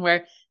situation,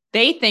 where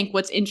they think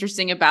what's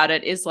interesting about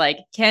it is like,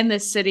 can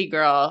this city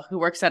girl who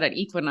works out at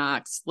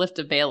Equinox lift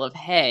a bale of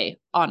hay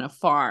on a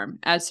farm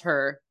as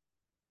her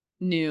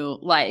new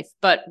life?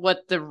 But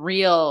what the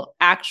real,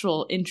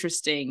 actual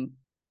interesting,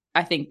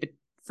 I think,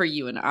 for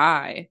you and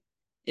I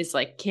is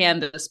like, can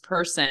this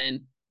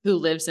person who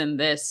lives in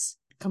this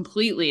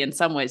completely, in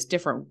some ways,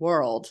 different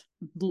world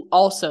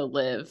also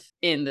live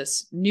in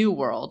this new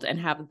world and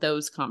have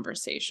those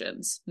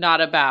conversations? Not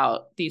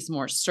about these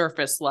more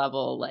surface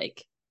level,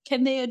 like,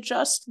 can they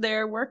adjust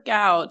their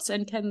workouts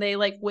and can they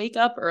like wake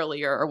up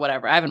earlier or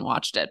whatever? I haven't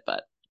watched it,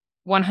 but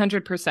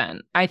 100%.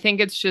 I think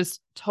it's just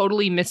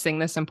totally missing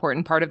this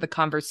important part of the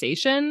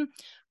conversation,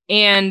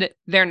 and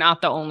they're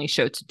not the only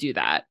show to do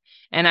that.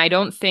 And I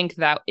don't think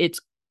that it's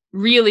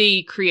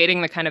really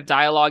creating the kind of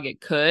dialogue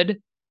it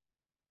could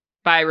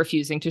by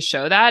refusing to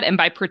show that and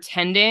by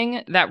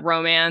pretending that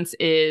romance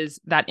is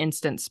that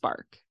instant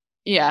spark.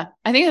 Yeah,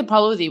 I think that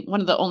probably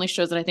one of the only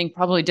shows that I think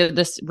probably did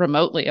this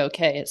remotely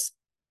okay is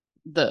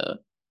the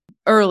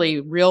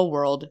early Real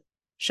World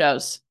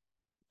shows.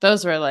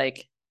 Those were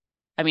like,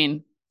 I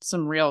mean,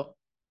 some real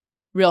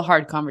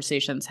hard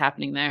conversations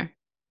happening there.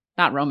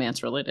 Not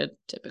romance related,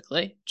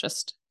 typically,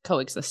 just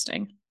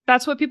coexisting.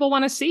 that's what people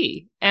want to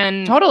see.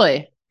 And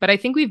Totally. But I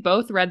think we've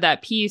both read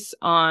that piece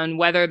on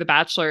whether The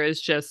Bachelor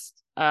is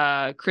just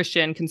a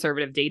Christian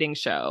conservative dating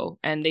show,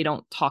 and they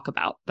don't talk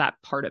about that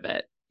part of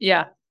it.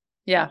 Yeah.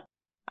 Yeah.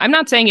 I'm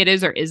not saying it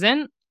is or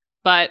isn't,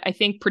 but I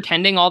think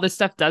pretending all this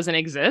stuff doesn't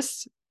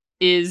exist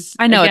is,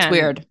 I know, again, it's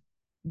weird.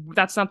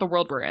 That's not the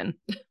world we're in.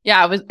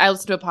 Yeah, I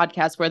listened to a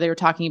podcast where they were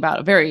talking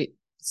about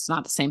it's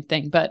not the same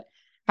thing, but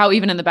how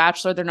even in The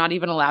Bachelor, they're not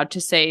even allowed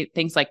to say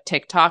things like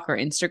TikTok or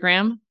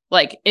Instagram.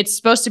 Like, it's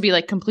supposed to be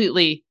like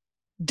completely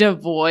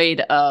devoid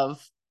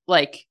of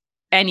like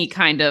any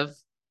kind of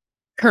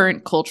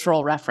current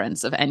cultural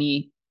reference of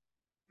any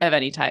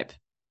type.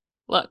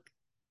 Look,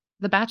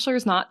 The Bachelor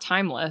is not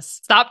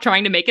timeless. Stop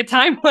trying to make it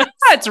timeless.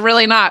 It's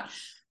really not.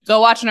 Go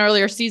watch an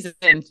earlier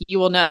season. You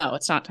will know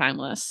it's not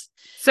timeless.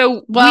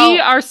 So we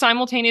are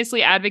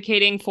simultaneously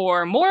advocating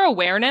for more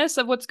awareness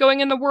of what's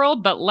going in the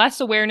world, but less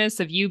awareness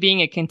of you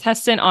being a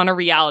contestant on a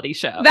reality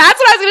show. That's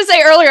what I was going to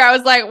say earlier. I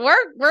was like,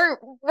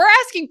 we're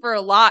asking for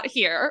a lot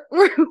here.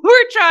 We're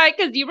trying,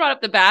 because you brought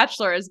up The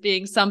Bachelor as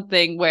being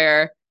something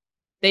where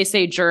they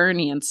say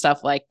journey and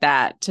stuff like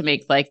that to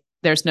make like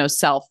there's no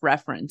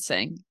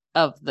self-referencing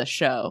of the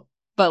show.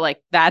 But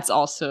like that's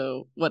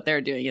also what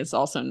they're doing is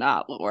also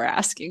not what we're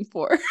asking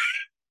for.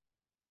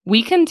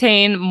 We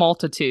contain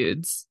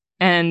multitudes.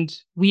 And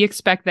we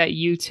expect that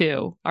you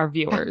too, our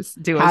viewers,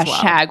 do as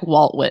well. Hashtag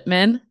Walt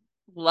Whitman.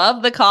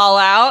 Love the call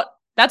out.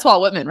 That's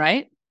Walt Whitman,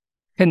 right?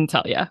 Couldn't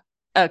tell you.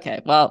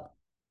 Okay, well,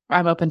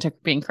 I'm open to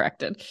being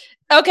corrected.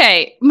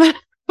 Okay,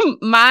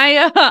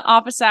 my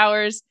office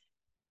hours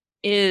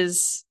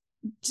is,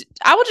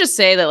 I will just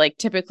say that like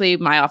typically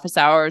my office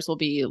hours will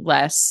be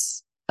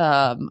less,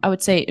 I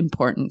would say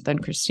important than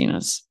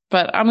Christina's,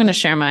 but I'm going to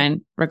share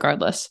mine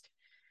regardless.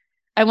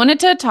 I wanted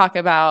to talk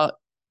about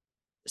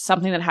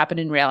something that happened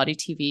in reality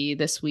TV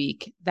this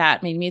week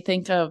that made me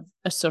think of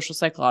a social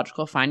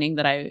psychological finding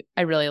that I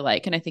really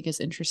like and I think is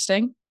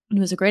interesting. And it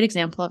was a great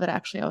example of it,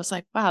 actually. I was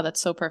like, wow, that's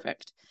so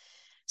perfect.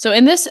 So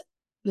in this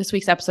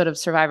week's episode of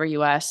Survivor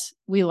US,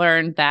 we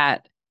learned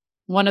that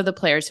one of the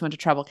players who went to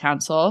tribal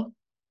council,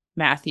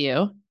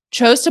 Matthew,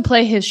 chose to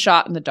play his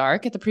shot in the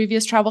dark at the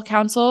previous tribal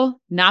council,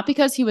 not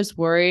because he was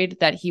worried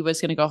that he was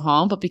going to go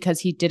home, but because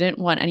he didn't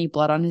want any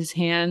blood on his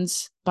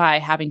hands by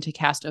having to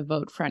cast a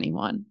vote for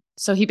anyone.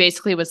 So he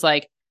basically was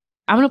like,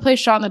 I'm going to play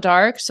shot in the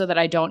dark so that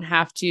I don't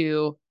have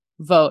to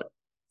vote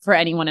for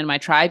anyone in my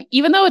tribe,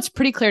 even though it's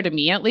pretty clear to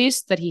me, at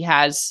least, that he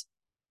has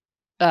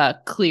a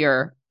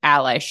clear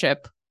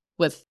allyship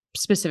with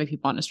specific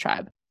people on his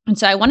tribe. And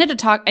so I wanted to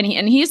talk, and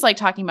he's like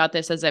talking about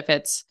this as if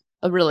it's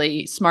a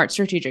really smart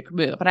strategic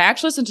move. But I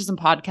actually listened to some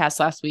podcasts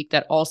last week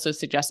that also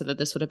suggested that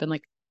this would have been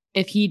like,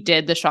 if he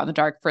did the shot in the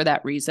dark for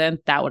that reason,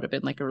 that would have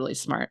been like a really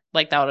smart,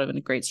 like that would have been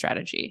a great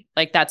strategy.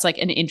 Like that's like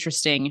an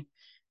interesting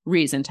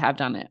reason to have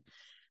done it.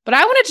 But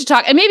I wanted to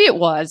talk, and maybe it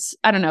was,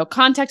 I don't know,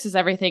 context is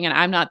everything, and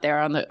I'm not there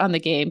on the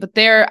game, but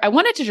I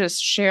wanted to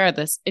just share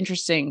this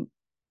interesting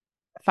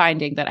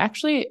finding that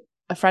actually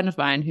a friend of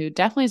mine who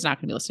definitely is not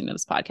going to be listening to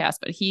this podcast,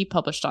 but he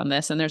published on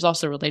this, and there's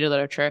also related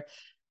literature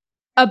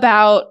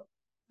about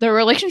the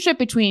relationship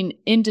between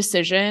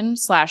indecision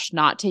 /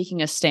 not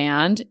taking a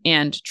stand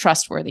and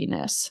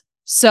trustworthiness.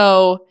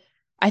 So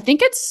I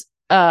think it's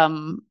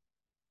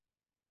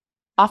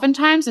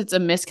oftentimes it's a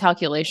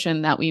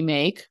miscalculation that we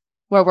make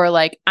where we're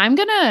like, I'm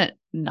going to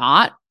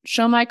not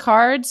show my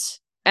cards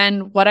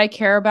and what I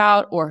care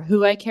about or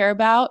who I care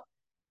about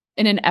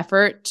in an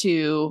effort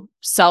to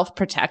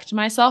self-protect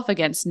myself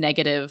against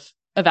negative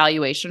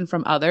evaluation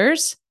from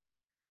others.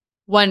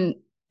 When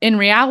in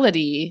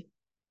reality,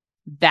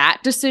 that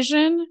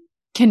decision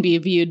can be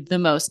viewed the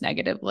most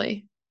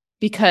negatively,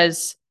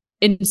 because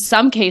in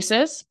some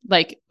cases,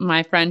 like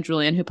my friend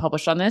Julian, who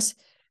published on this,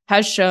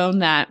 has shown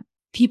that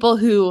people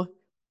who,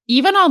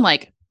 even on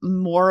like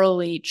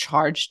morally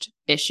charged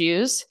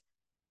issues,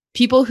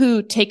 people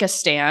who take a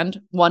stand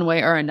one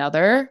way or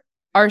another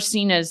are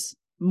seen as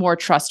more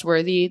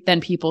trustworthy than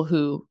people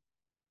who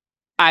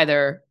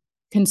either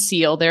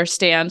conceal their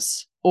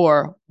stance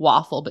or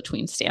waffle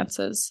between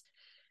stances.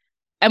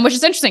 And which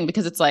is interesting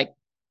because it's like,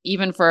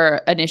 even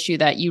for an issue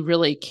that you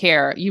really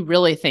care, you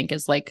really think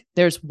is like,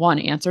 there's one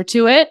answer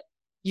to it,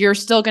 you're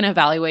still going to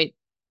evaluate.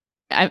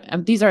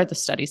 These are the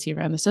studies he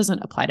ran. This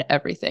doesn't apply to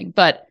everything,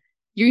 but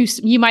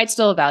you might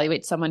still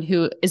evaluate someone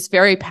who is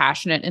very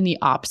passionate in the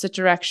opposite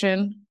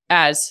direction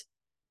as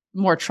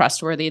more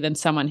trustworthy than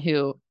someone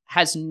who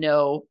has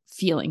no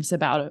feelings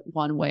about it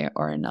one way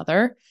or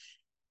another.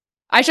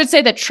 I should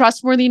say that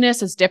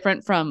trustworthiness is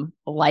different from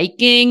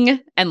liking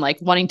and like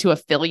wanting to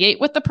affiliate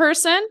with the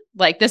person.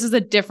 Like this is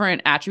a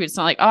different attribute. It's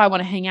not like, oh, I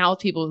want to hang out with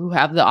people who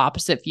have the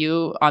opposite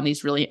view on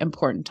these really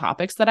important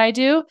topics that I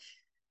do.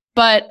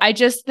 But I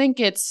just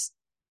think I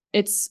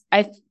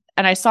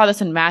saw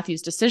this in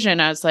Matthew's decision.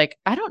 I was like,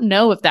 I don't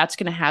know if that's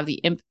going to have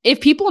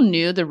if people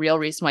knew the real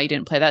reason why you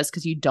didn't play that is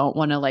because you don't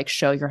want to like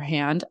show your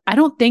hand. I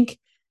don't think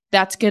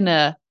that's going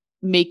to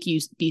make you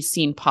be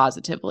seen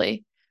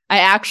positively. I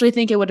actually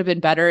think it would have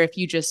been better if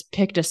you just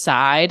picked a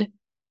side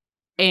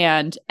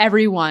And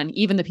everyone,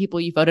 even the people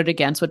you voted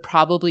against, would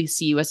probably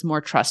see you as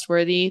more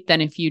trustworthy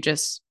than if you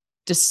just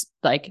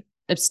like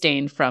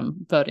abstained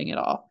from voting at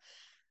all.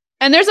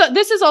 And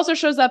this is also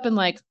shows up in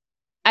like,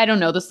 I don't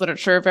know this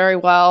literature very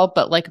well,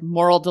 but like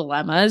moral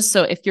dilemmas.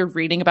 So if you're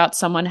reading about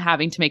someone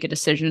having to make a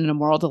decision in a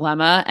moral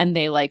dilemma and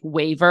they like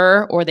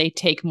waver or they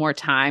take more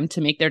time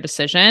to make their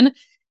decision,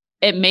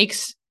 it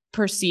makes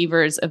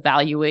perceivers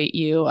evaluate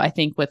you, I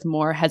think, with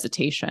more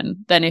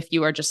hesitation than if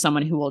you are just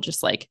someone who will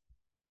just like,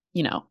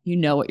 you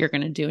know what you're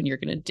going to do and you're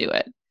going to do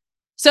it.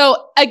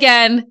 So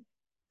again,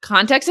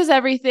 context is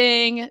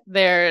everything.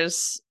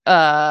 There's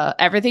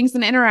everything's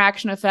an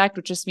interaction effect,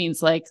 which just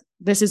means like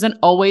this isn't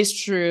always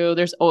true.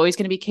 There's always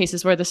going to be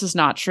cases where this is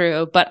not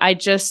true, but I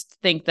just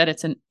think that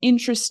it's an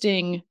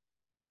interesting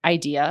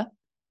idea.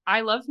 I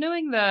love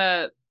knowing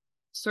the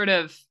sort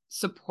of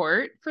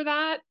support for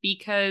that,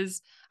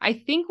 because I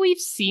think we've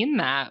seen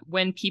that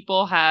when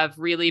people have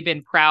really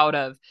been proud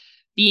of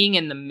being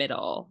in the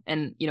middle.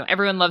 And, you know,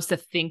 everyone loves to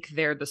think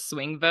they're the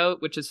swing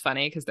vote, which is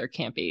funny because there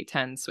can't be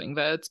 10 swing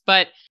votes.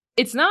 But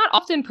it's not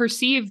often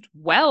perceived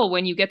well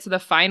when you get to the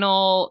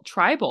final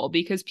tribal,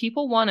 because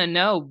people want to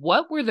know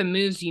what were the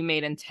moves you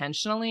made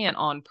intentionally and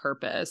on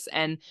purpose.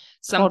 And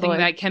something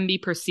that can be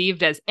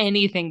perceived as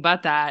anything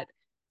but that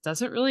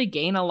doesn't really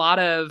gain a lot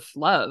of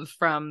love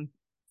from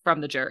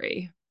the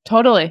jury.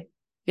 Totally.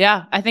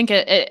 Yeah. I think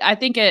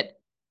it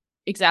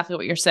exactly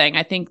what you're saying.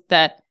 I think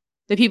that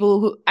the people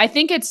who, I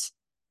think it's,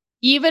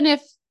 even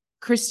if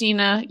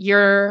Christina,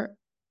 you're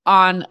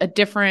in a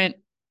different,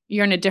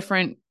 you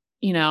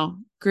know,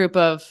 group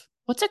of,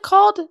 what's it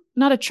called?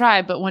 Not a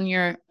tribe, but when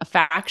you're a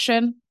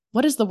faction,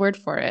 what is the word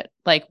for it?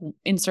 Like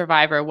in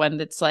Survivor, when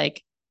it's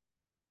like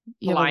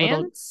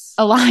alliance.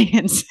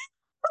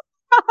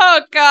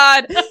 Oh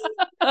God.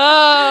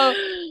 Oh,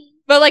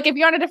 but like if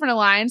you're on a different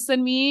alliance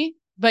than me,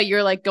 but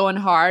you're like going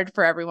hard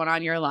for everyone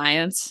on your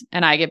alliance,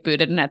 and I get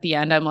booted, and at the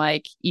end I'm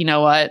like, you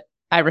know what?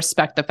 I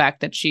respect the fact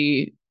that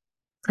she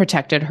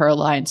protected her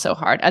alliance so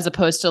hard, as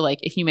opposed to like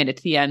if you made it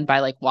to the end by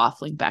like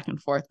waffling back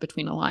and forth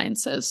between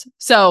alliances.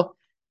 So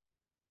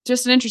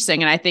just an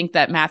interesting. And I think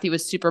that Matthew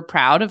was super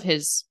proud of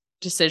his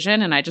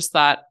decision. And I just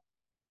thought,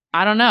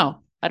 I don't know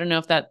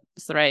if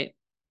that's the right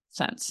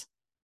sense.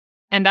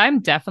 And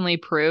I'm definitely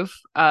proof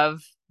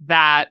of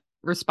that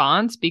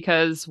response,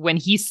 because when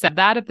he said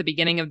that at the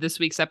beginning of this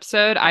week's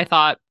episode, I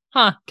thought,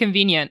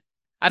 convenient.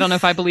 I don't know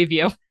if I believe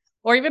you.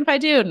 Or even if I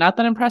do, not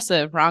that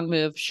impressive. Wrong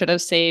move. Should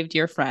have saved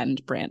your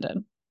friend,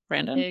 Brandon.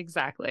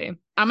 Exactly.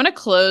 I'm going to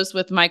close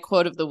with my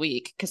quote of the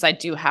week, because I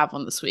do have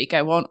one this week.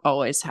 I won't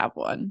always have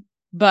one.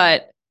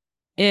 But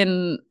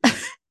I'm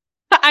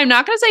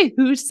not going to say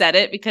who said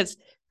it, because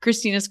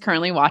Christina's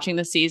currently watching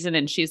the season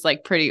and she's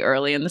like pretty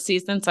early in the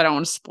season, so I don't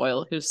want to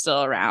spoil who's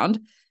still around.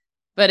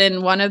 But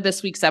in one of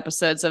this week's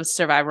episodes of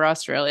Survivor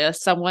Australia,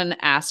 someone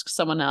asked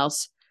someone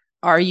else,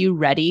 "Are you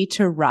ready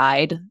to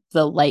ride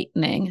the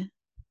lightning?"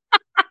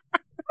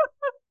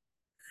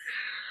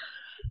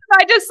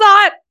 I just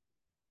thought,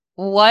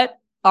 what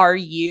are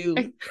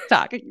you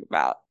talking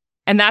about?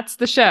 And that's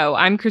the show.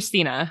 I'm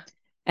Christina.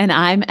 And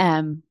I'm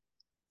Em.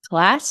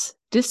 Class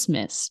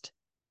dismissed.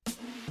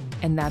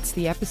 And that's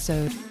the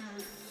episode.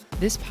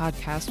 This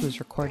podcast was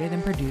recorded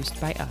and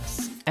produced by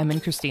us, Em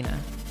and Christina.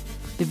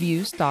 The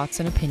views, thoughts,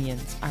 and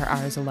opinions are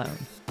ours alone.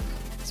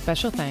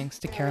 Special thanks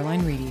to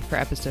Caroline Reedy for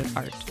episode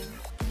art.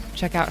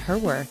 Check out her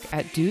work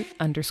at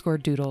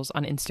doot_doodles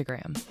on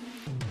Instagram.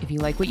 If you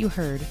like what you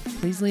heard,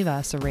 please leave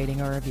us a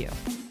rating or review.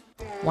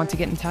 Want to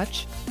get in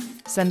touch?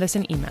 Send us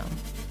an email,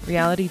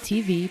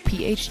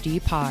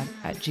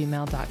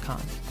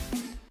 realitytvphdpod@gmail.com.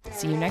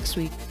 See you next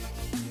week.